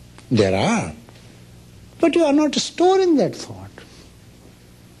 There are. But you are not storing that thought.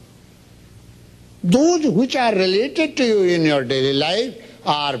 Those which are related to you in your daily life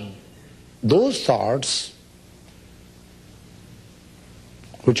are those thoughts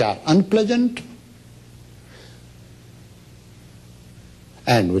which are unpleasant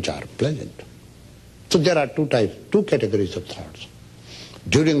and which are pleasant. So there are two categories of thoughts.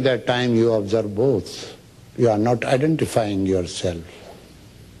 During that time you observe both. You are not identifying yourself.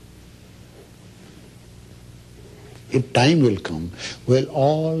 A time will come where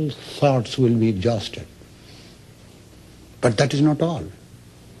all thoughts will be exhausted. But that is not all.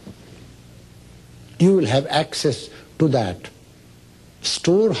 You will have access to that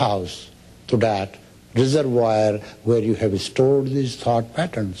storehouse, to that reservoir where you have stored these thought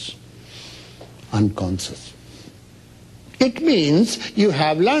patterns, unconscious. It means you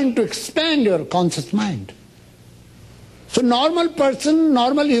have learned to expand your conscious mind. So normal person,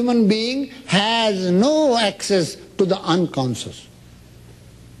 normal human being has no access to the unconscious.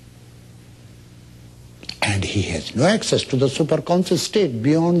 And he has no access to the superconscious state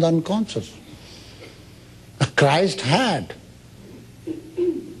beyond the unconscious. Christ had.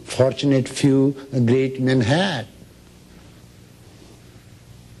 Fortunate few great men had.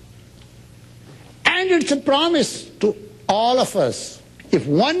 And it's a promise to all of us. If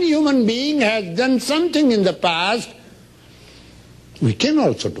one human being has done something in the past, we can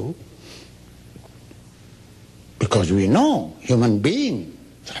also do. Because we know human beings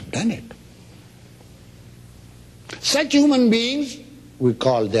have done it. Such human beings, we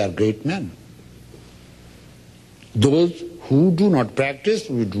call they are great men. Those who do not practice,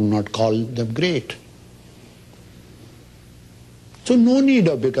 we do not call them great. So no need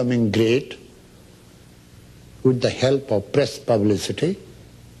of becoming great with the help of press publicity,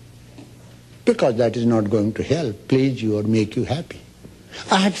 because that is not going to help, please you or make you happy.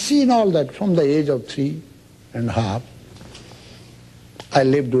 I have seen all that from the age of 3.5. I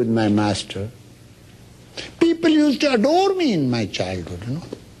lived with my master. People used to adore me in my childhood, you know.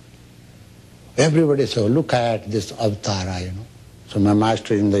 Everybody said, oh, look at this Avatara, you know. So my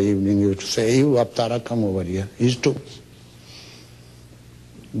master in the evening used to say, you Avatara, come over here. He used to.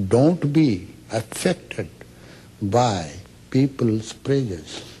 Don't be affected by people's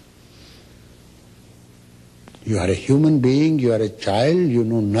praises. You are a human being, you are a child, you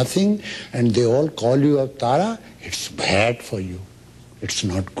know nothing, and they all call you Avatara. It's bad for you. It's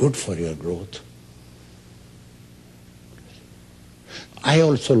not good for your growth. I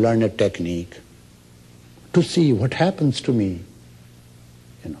also learned a technique to see what happens to me,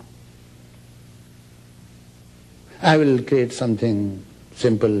 you know. I will create something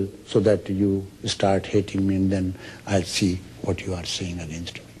simple so that you start hating me, and then I'll see what you are saying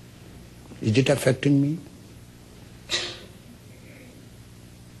against me. Is it affecting me?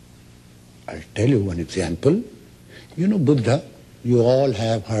 I'll tell you one example. You know Buddha, you all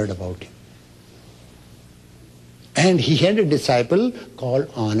have heard about him. And he had a disciple called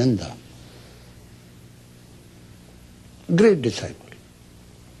Ananda. Great disciple.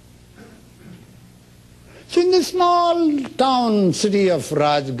 So in the small town, city of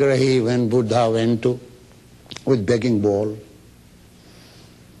Rajgrahi, when Buddha went to, with begging bowl,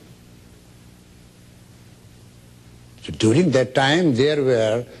 so during that time there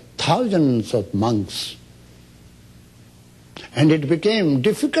were thousands of monks, and it became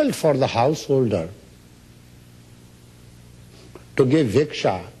difficult for the householder to give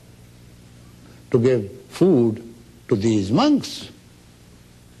viksha, to give food to these monks.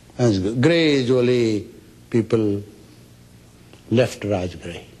 And gradually people left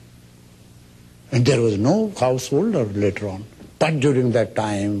Rajgrahi. And there was no householder later on. But during that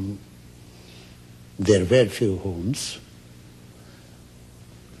time, there were few homes.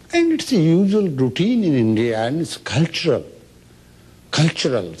 And it's a usual routine in India, and it's cultural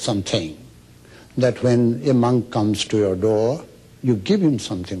something, that when a monk comes to your door, you give him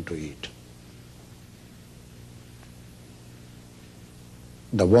something to eat.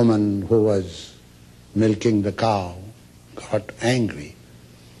 The woman who was milking the cow got angry.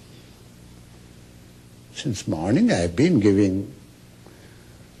 Since morning I have been giving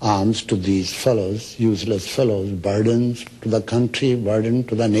alms to these fellows, useless fellows, burdens to the country, burden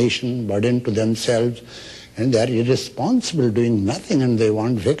to the nation, burden to themselves, and they are irresponsible, doing nothing, and they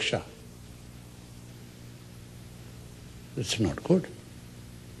want viksha. It's not good.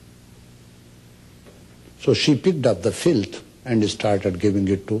 So she picked up the filth and started giving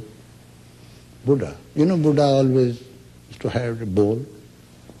it to Buddha. You know, Buddha always used to have a bowl.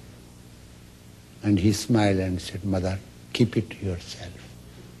 And he smiled and said, "Mother, keep it to yourself."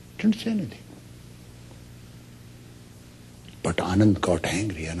 Didn't say anything. But Anand got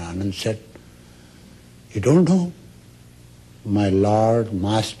angry, and Anand said, "You don't know, my Lord,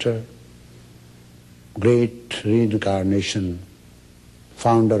 Master, great reincarnation,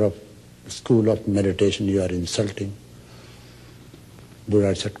 founder of school of meditation, you are insulting."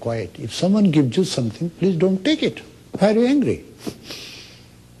 Buddha said, "Quiet. If someone gives you something, please don't take it. Why are you angry?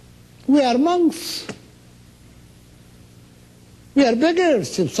 We are monks. We are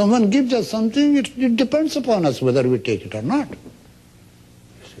beggars. If someone gives us something, it depends upon us whether we take it or not."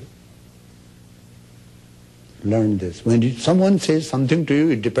 You see? Learn this. When someone says something to you,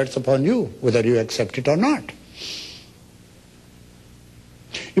 it depends upon you whether you accept it or not.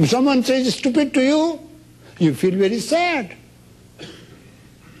 If someone says stupid to you, you feel very sad.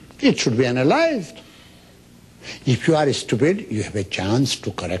 It should be analyzed. If you are stupid, you have a chance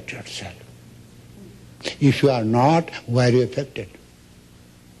to correct yourself. If you are not, why are you affected?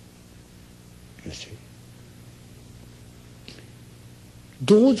 You see.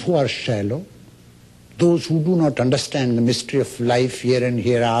 Those who are shallow, those who do not understand the mystery of life here and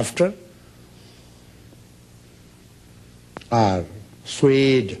hereafter, are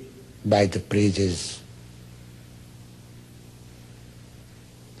swayed by the praises.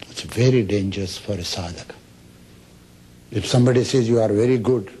 It's very dangerous for a sadhaka. If somebody says you are very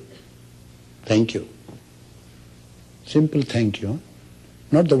good, thank you. Simple thank you,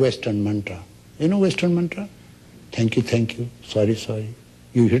 not the Western mantra. You know Western mantra? Thank you, sorry, sorry.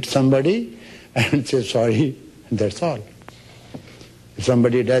 You hit somebody and say sorry, and that's all. If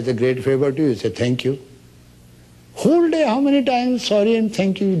somebody does a great favor to you, you say thank you. Whole day, how many times sorry and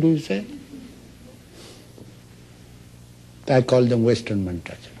thank you do you say? I call them Western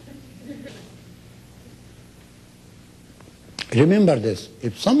mantras. Remember this,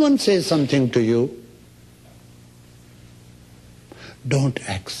 if someone says something to you, don't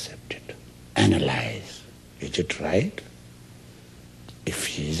accept it. Analyze. Is it right? If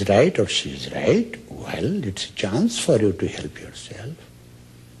he is right or she is right, well, it's a chance for you to help yourself.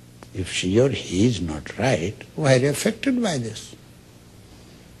 If she or he is not right, why are you affected by this?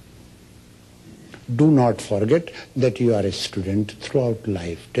 Do not forget that you are a student throughout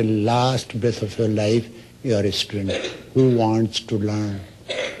life. Till last breath of your life, you are a student who wants to learn.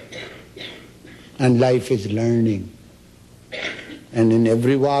 And life is learning. And in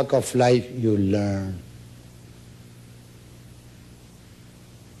every walk of life, you learn.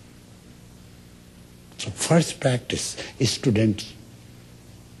 So first practice students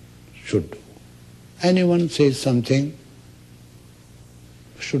should do. Anyone says something,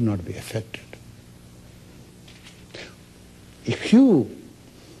 should not be affected. If you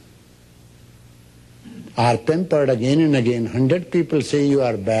are pampered again and again, 100 people say you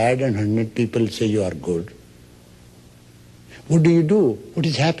are bad and 100 people say you are good, what do? What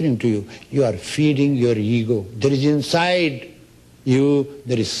is happening to you? You are feeding your ego. There is inside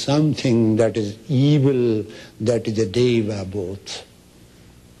there is something that is evil, that is a deva both.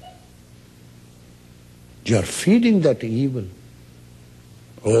 You are feeding that evil.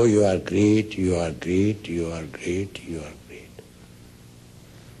 Oh, you are great, you are great, you are great, you are great.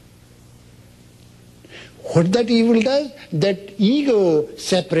 What that evil does, that ego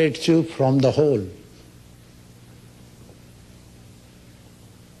separates you from the whole.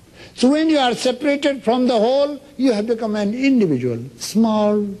 So when you are separated from the whole, you have become an individual,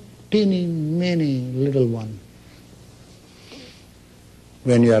 small, teeny, many, little one.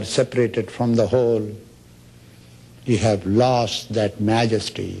 When you are separated from the whole, you have lost that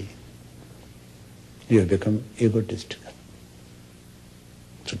majesty. You have become egotistical.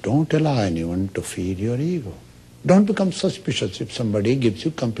 So don't allow anyone to feed your ego. Don't become suspicious. If somebody gives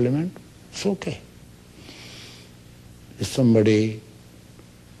you compliment, it's okay. If somebody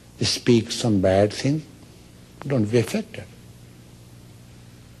speaks some bad thing, don't be affected.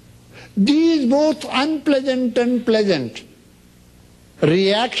 These both unpleasant and pleasant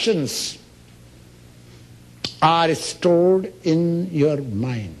reactions are stored in your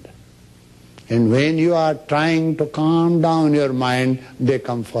mind. And when you are trying to calm down your mind, they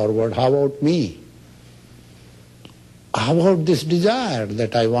come forward. How about me? How about this desire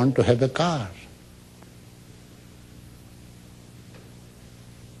that I want to have a car?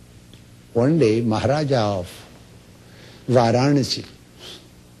 One day, Maharaja of Varanasi,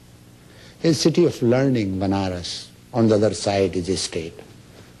 a city of learning, Banaras, on the other side is a state.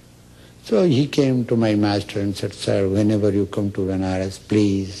 So he came to my master and said, "Sir, whenever you come to Banaras,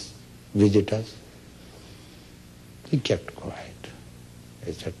 please visit us." He kept quiet.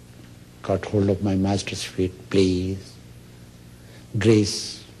 I said, caught hold of my master's feet, "Please,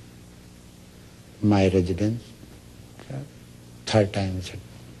 grace my residence." Third time he said,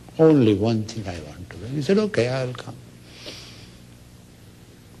 "Only one thing I want to do." He said, "Okay, I will come."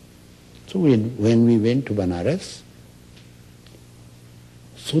 So when we went to Banaras,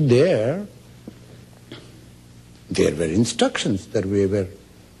 so there were instructions that we were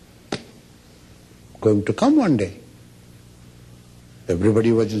going to come one day.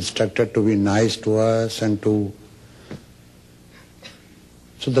 Everybody was instructed to be nice to us and to...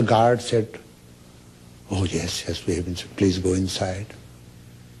 So the guard said, "Oh yes, we have been, please go inside."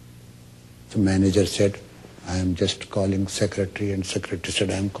 The manager said, "I am just calling secretary," and secretary said,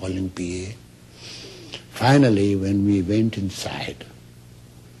 "I am calling PA." Finally, when we went inside,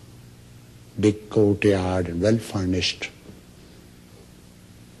 big courtyard and well furnished,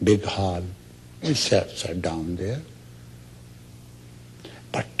 big hall, we sat down there.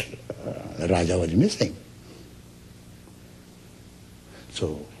 But the Raja was missing.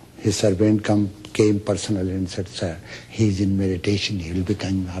 So his servant came personally and said, "Sir, he is in meditation, he will be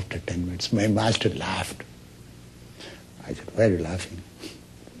coming after 10 minutes. My master laughed. I said, "Why are you laughing?"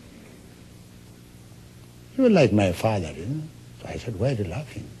 "You were like my father, you know." So I said, "Why are you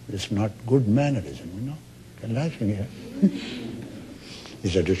laughing? It's not good mannerism, you know. You're laughing here." He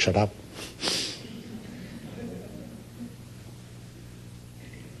said, "You shut up."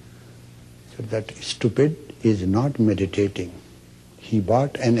 So that stupid is not meditating. He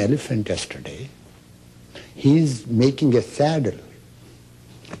bought an elephant yesterday. He is making a saddle.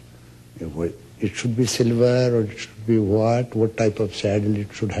 It should be silver, or it should be what type of saddle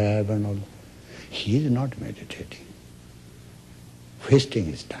it should have and all. He is not meditating, wasting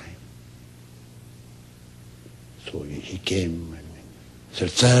his time. So he came and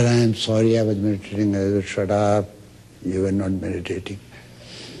said, "Sir, I am sorry, I was meditating." I said, "Shut up, you were not meditating.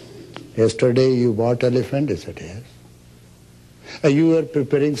 Yesterday you bought elephant?" He said, "Yes." "You were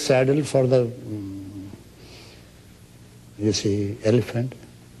preparing saddle for the, elephant?"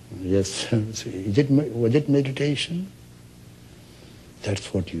 "Yes." Was it meditation?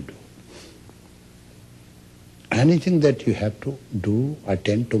 That's what you do. Anything that you have to do,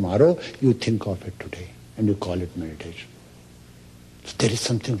 attend tomorrow, you think of it today and you call it meditation. So there is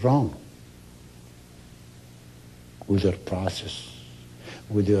something wrong with your process,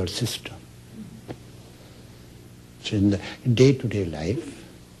 with your system. So in the day-to-day life,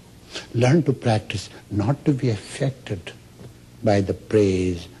 learn to practice not to be affected by the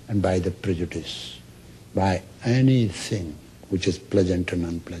praise and by the prejudice, by anything which is pleasant and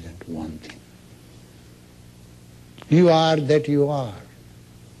unpleasant, one thing. You are that you are.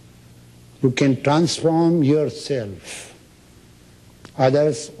 You can transform yourself.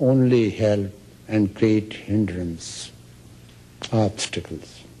 Others only help and create hindrance,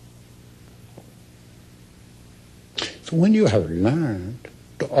 obstacles. So when you have learned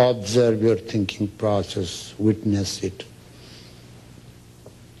to observe your thinking process, witness it,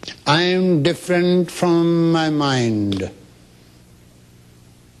 I am different from my mind.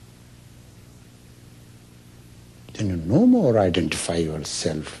 then you no more identify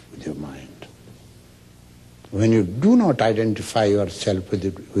yourself with your mind. When you do not identify yourself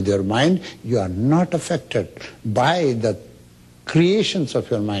with your mind, you are not affected by the creations of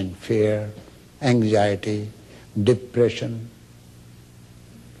your mind, fear, anxiety, depression,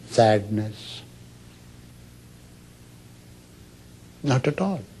 sadness. Not at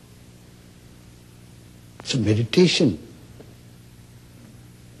all. So meditation,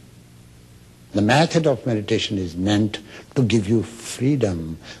 the method of meditation is meant to give you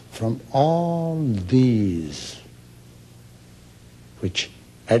freedom from all these which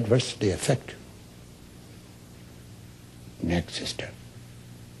adversely affect you. Next step.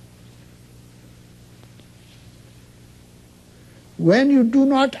 When you do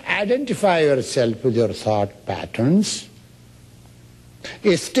not identify yourself with your thought patterns,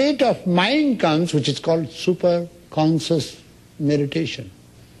 a state of mind comes which is called superconscious meditation.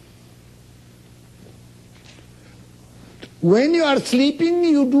 When you are sleeping,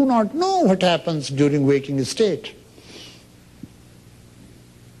 you do not know what happens during waking state.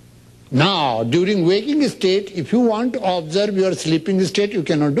 Now, during waking state, if you want to observe your sleeping state, you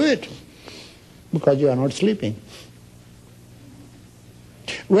cannot do it because you are not sleeping.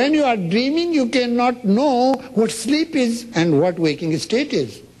 When you are dreaming, you cannot know what sleep is and what waking state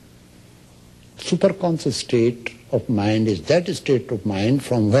is. Superconscious state of mind is that state of mind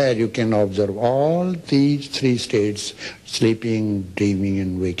from where you can observe all these three states, sleeping, dreaming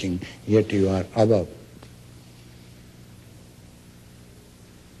and waking, yet you are above.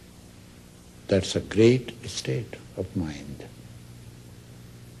 That's a great state of mind.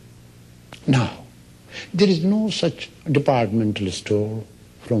 Now, there is no such departmental store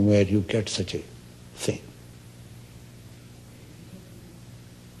from where you get such a thing.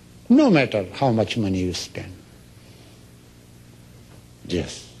 No matter how much money you spend.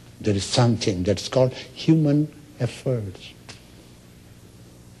 Yes, there is something that's called human efforts.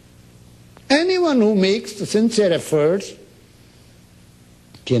 Anyone who makes sincere efforts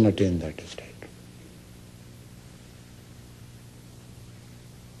can attain that state.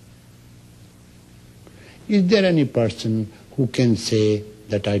 Is there any person who can say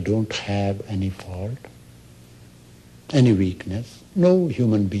that I don't have any fault, any weakness? No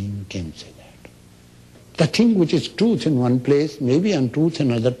human being can say that. The thing which is truth in one place may be untruth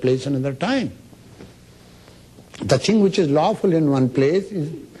in another place another time. The thing which is lawful in one place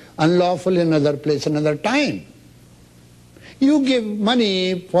is unlawful in another place another time. You give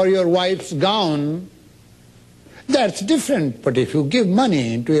money for your wife's gown, that's different. But if you give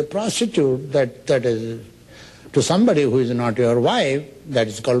money to a prostitute, that is to somebody who is not your wife, that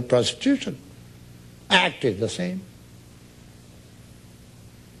is called prostitution. Act is the same.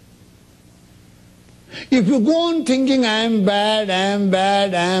 If you go on thinking, I am bad, I am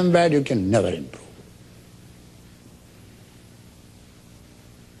bad, I am bad, you can never improve.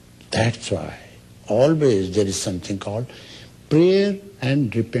 That's why always there is something called prayer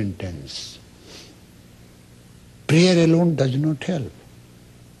and repentance. Prayer alone does not help.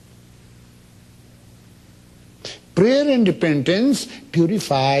 Prayer and repentance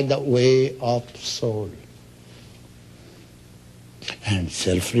purify the way of the soul. And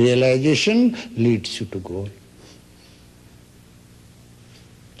self-realization leads you to goal.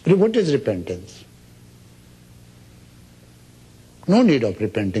 What is repentance? No need of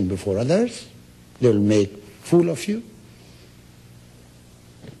repenting before others. They will make fool of you.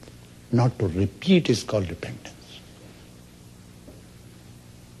 Not to repeat is called repentance.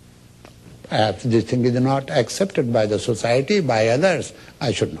 If this thing is not accepted by the society, by others,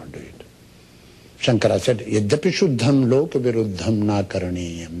 I should not do it. Shankara said, Yadyapi shuddham loka viruddham na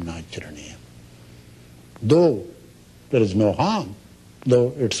karaneyam na charaneyam. Though there is no harm,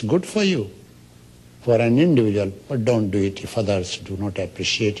 though it's good for you, for an individual, but don't do it if others do not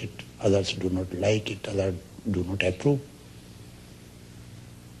appreciate it, others do not like it, others do not approve.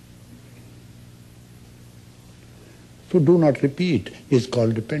 To do not repeat is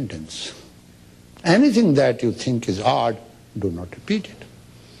called repentance. Anything that you think is odd, do not repeat it.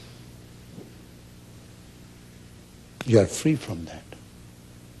 You are free from that.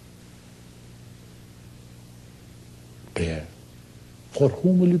 Prayer. For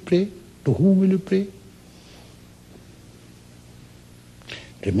whom will you pray? To whom will you pray?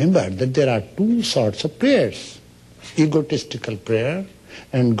 Remember that there are two sorts of prayers. Egotistical prayer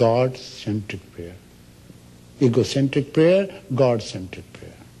and God-centric prayer. Egocentric prayer, God-centric prayer.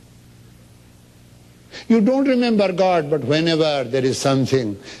 You don't remember God, but whenever there is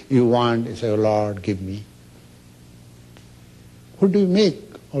something you want, you say, oh Lord, give me. What do you make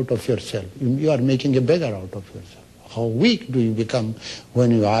out of yourself? You are making a beggar out of yourself. How weak do you become when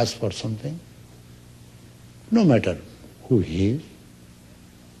you ask for something? no matter who he is.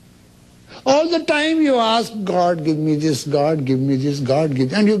 All the time you ask, God give me this, God give me this, God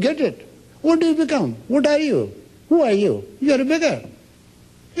give, and you get it. What do you become? What are you? Who are you? You are a beggar.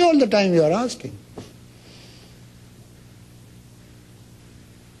 All the time you are asking.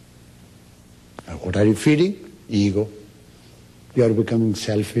 And what are you feeding? Ego. You are becoming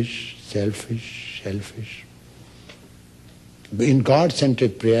selfish, selfish, selfish. In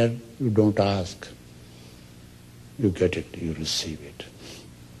God-centered prayer, you don't ask. You get it, you receive it.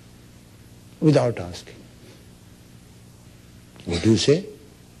 Without asking. What do you say?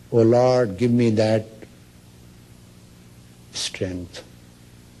 Oh Lord, give me that strength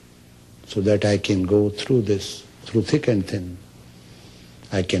so that I can go through this, through thick and thin.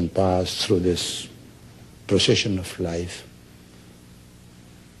 I can pass through this procession of life.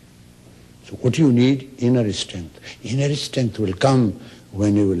 So what you need? Inner strength. Inner strength will come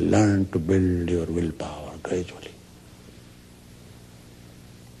when you will learn to build your willpower gradually.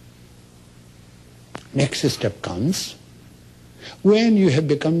 Next step comes when you have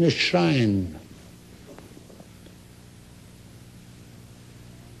become a shrine.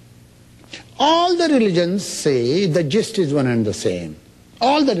 All the religions say the gist is one and the same.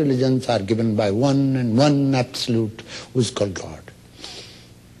 All the religions are given by one and one absolute who is called God.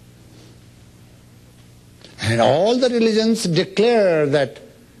 And all the religions declare that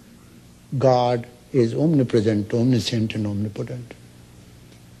God is omnipresent, omniscient and omnipotent.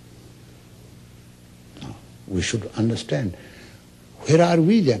 Now, we should understand, where are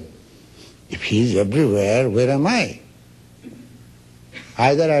we then? If He is everywhere, where am I?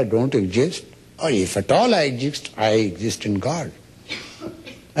 Either I don't exist, or if at all I exist in God.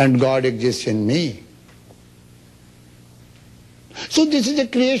 And God exists in me. So this is a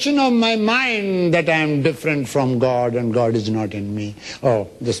creation of my mind that I am different from God and God is not in me. Oh,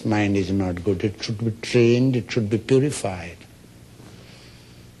 this mind is not good. It should be trained, it should be purified.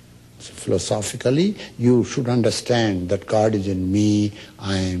 So philosophically, you should understand that God is in me,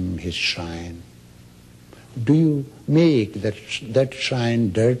 I am His shrine. Do you make that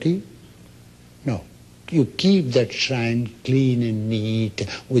shrine dirty? No. You keep that shrine clean and neat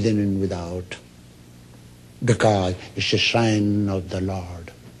within and without, because it's a shrine of the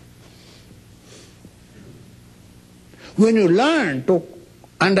Lord. When you learn to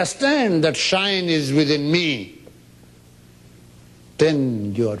understand that shrine is within me,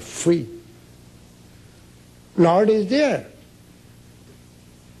 then you are free. Lord is there.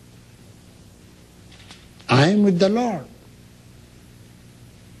 I am with the Lord.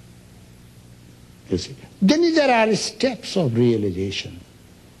 You see. Then there are steps of realization.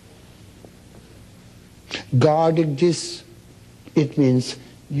 God exists, it means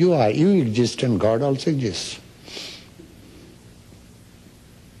you exist and God also exists.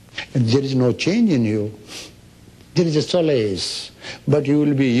 And there is no change in you. There is a solace, but you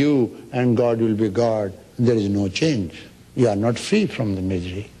will be you and God will be God. There is no change. You are not free from the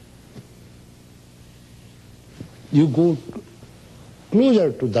misery. You go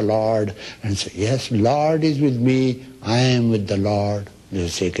closer to the Lord and say, yes, Lord is with me, I am with the Lord. This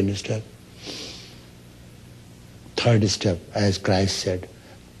is the second step. Third step, as Christ said,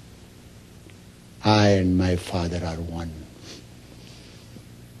 I and my Father are one.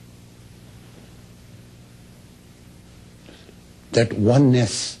 That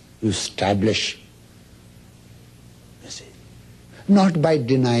oneness you establish, you see, not by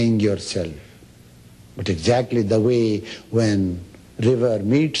denying yourself, but exactly the way when river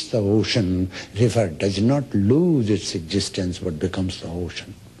meets the ocean, river does not lose its existence but becomes the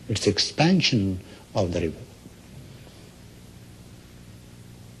ocean. It's expansion of the river.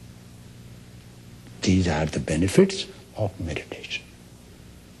 These are the benefits of meditation.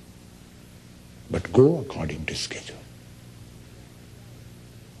 But go according to schedule.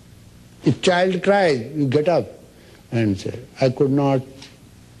 If child cries, you get up and say, I could not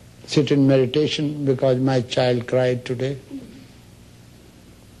sit in meditation because my child cried today.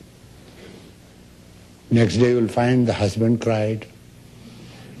 Next day you will find the husband cried.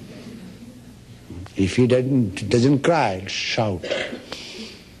 If he doesn't cry, shout.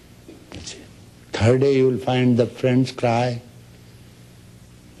 Third day you will find the friends cry,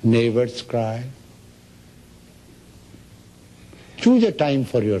 neighbors cry. Choose a time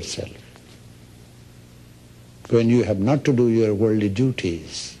for yourself when you have not to do your worldly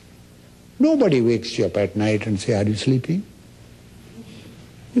duties. Nobody wakes you up at night and say, are you sleeping?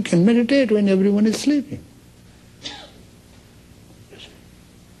 You can meditate when everyone is sleeping.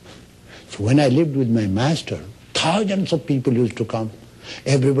 So when I lived with my master, thousands of people used to come.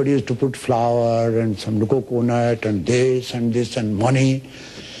 Everybody used to put flour and some coconut and this and money.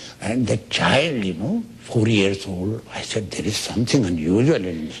 And that child, 4 years old, I said, there is something unusual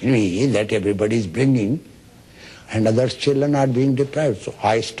in me that everybody is bringing, and other children are being deprived. So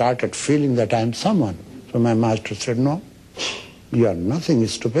I started feeling that I am someone. So my master said, no, you are nothing,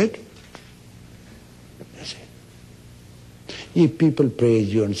 stupid. You see. If people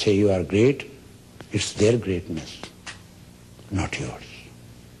praise you and say you are great, it's their greatness, not yours.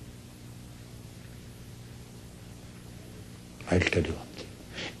 I'll tell you one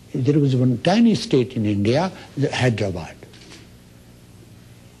thing. There was one tiny state in India, Hyderabad.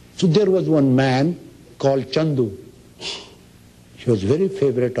 So there was one man called Chandu. He was very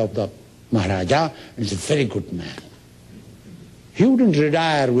favorite of the Maharaja, and he's a very good man. He wouldn't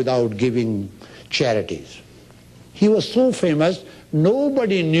retire without giving charities. He was so famous,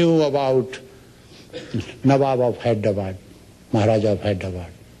 nobody knew about Nawab of Hyderabad, Maharaja of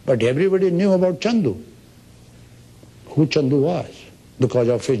Hyderabad. But everybody knew about Chandu. Who Chandu was. Because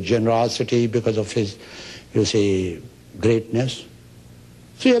of his generosity, because of his, greatness.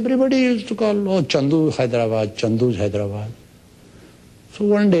 So everybody used to call, oh, Chandu Hyderabad, Chandu's Hyderabad. So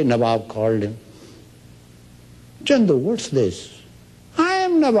one day Nawab called him. Chandu, what's this? I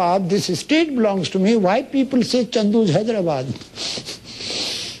am Nawab, this estate belongs to me. Why people say Chandu's Hyderabad?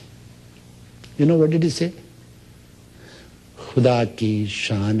 You know what did he say? Khuda ki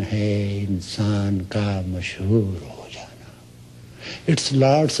shan hai insan ka mashhoor ho jana. It's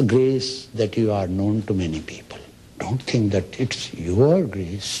Lord's grace that you are known to many people. Don't think that it's your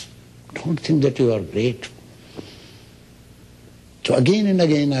grace. Don't think that you are great. So again and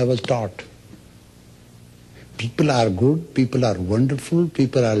again I was taught. People are good, people are wonderful,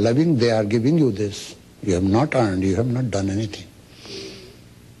 people are loving, they are giving you this. You have not earned, you have not done anything.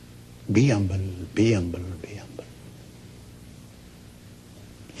 Be humble, be humble, be humble.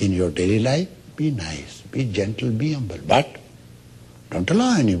 In your daily life, be nice, be gentle, be humble. But don't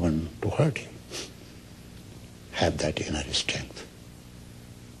allow anyone to hurt you. Have that inner strength.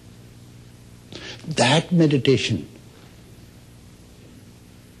 That meditation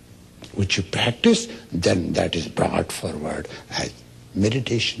which you practice, then that is brought forward as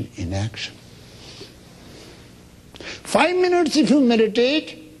meditation in action. 5 minutes if you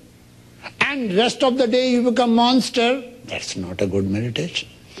meditate and rest of the day you become monster, that's not a good meditation.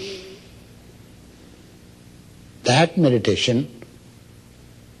 That meditation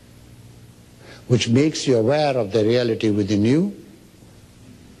which makes you aware of the reality within you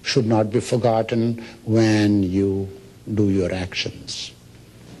should not be forgotten when you do your actions.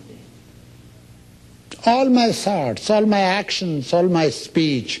 All my thoughts, all my actions, all my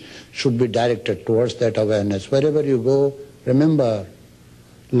speech should be directed towards that awareness. Wherever you go, remember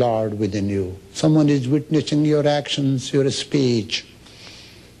Lord within you. Someone is witnessing your actions, your speech.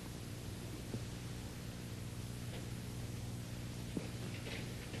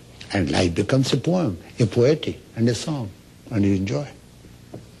 And life becomes a poem, a poetry, and a song, and you enjoy.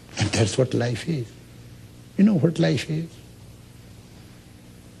 And that's what life is. You know what life is?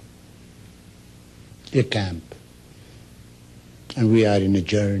 A camp. And we are in a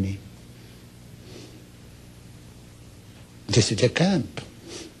journey. This is a camp.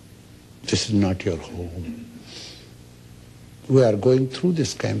 This is not your home. We are going through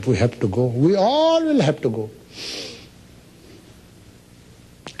this camp. We have to go. We all will have to go.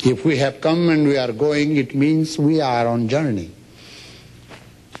 If we have come and we are going, it means we are on journey.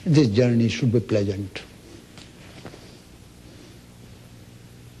 This journey should be pleasant.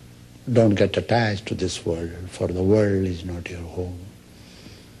 Don't get attached to this world, for the world is not your home.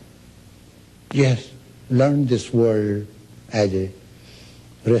 Yes, learn this world as a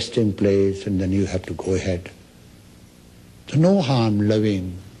resting place, and then you have to go ahead. So no harm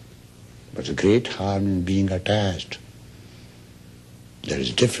loving, but a great harm in being attached. There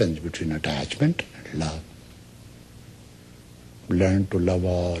is a difference between attachment and love. Learn to love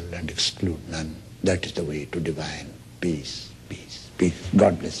all and exclude none. That is the way to divine peace, peace, peace.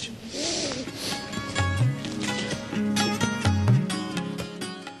 God bless you.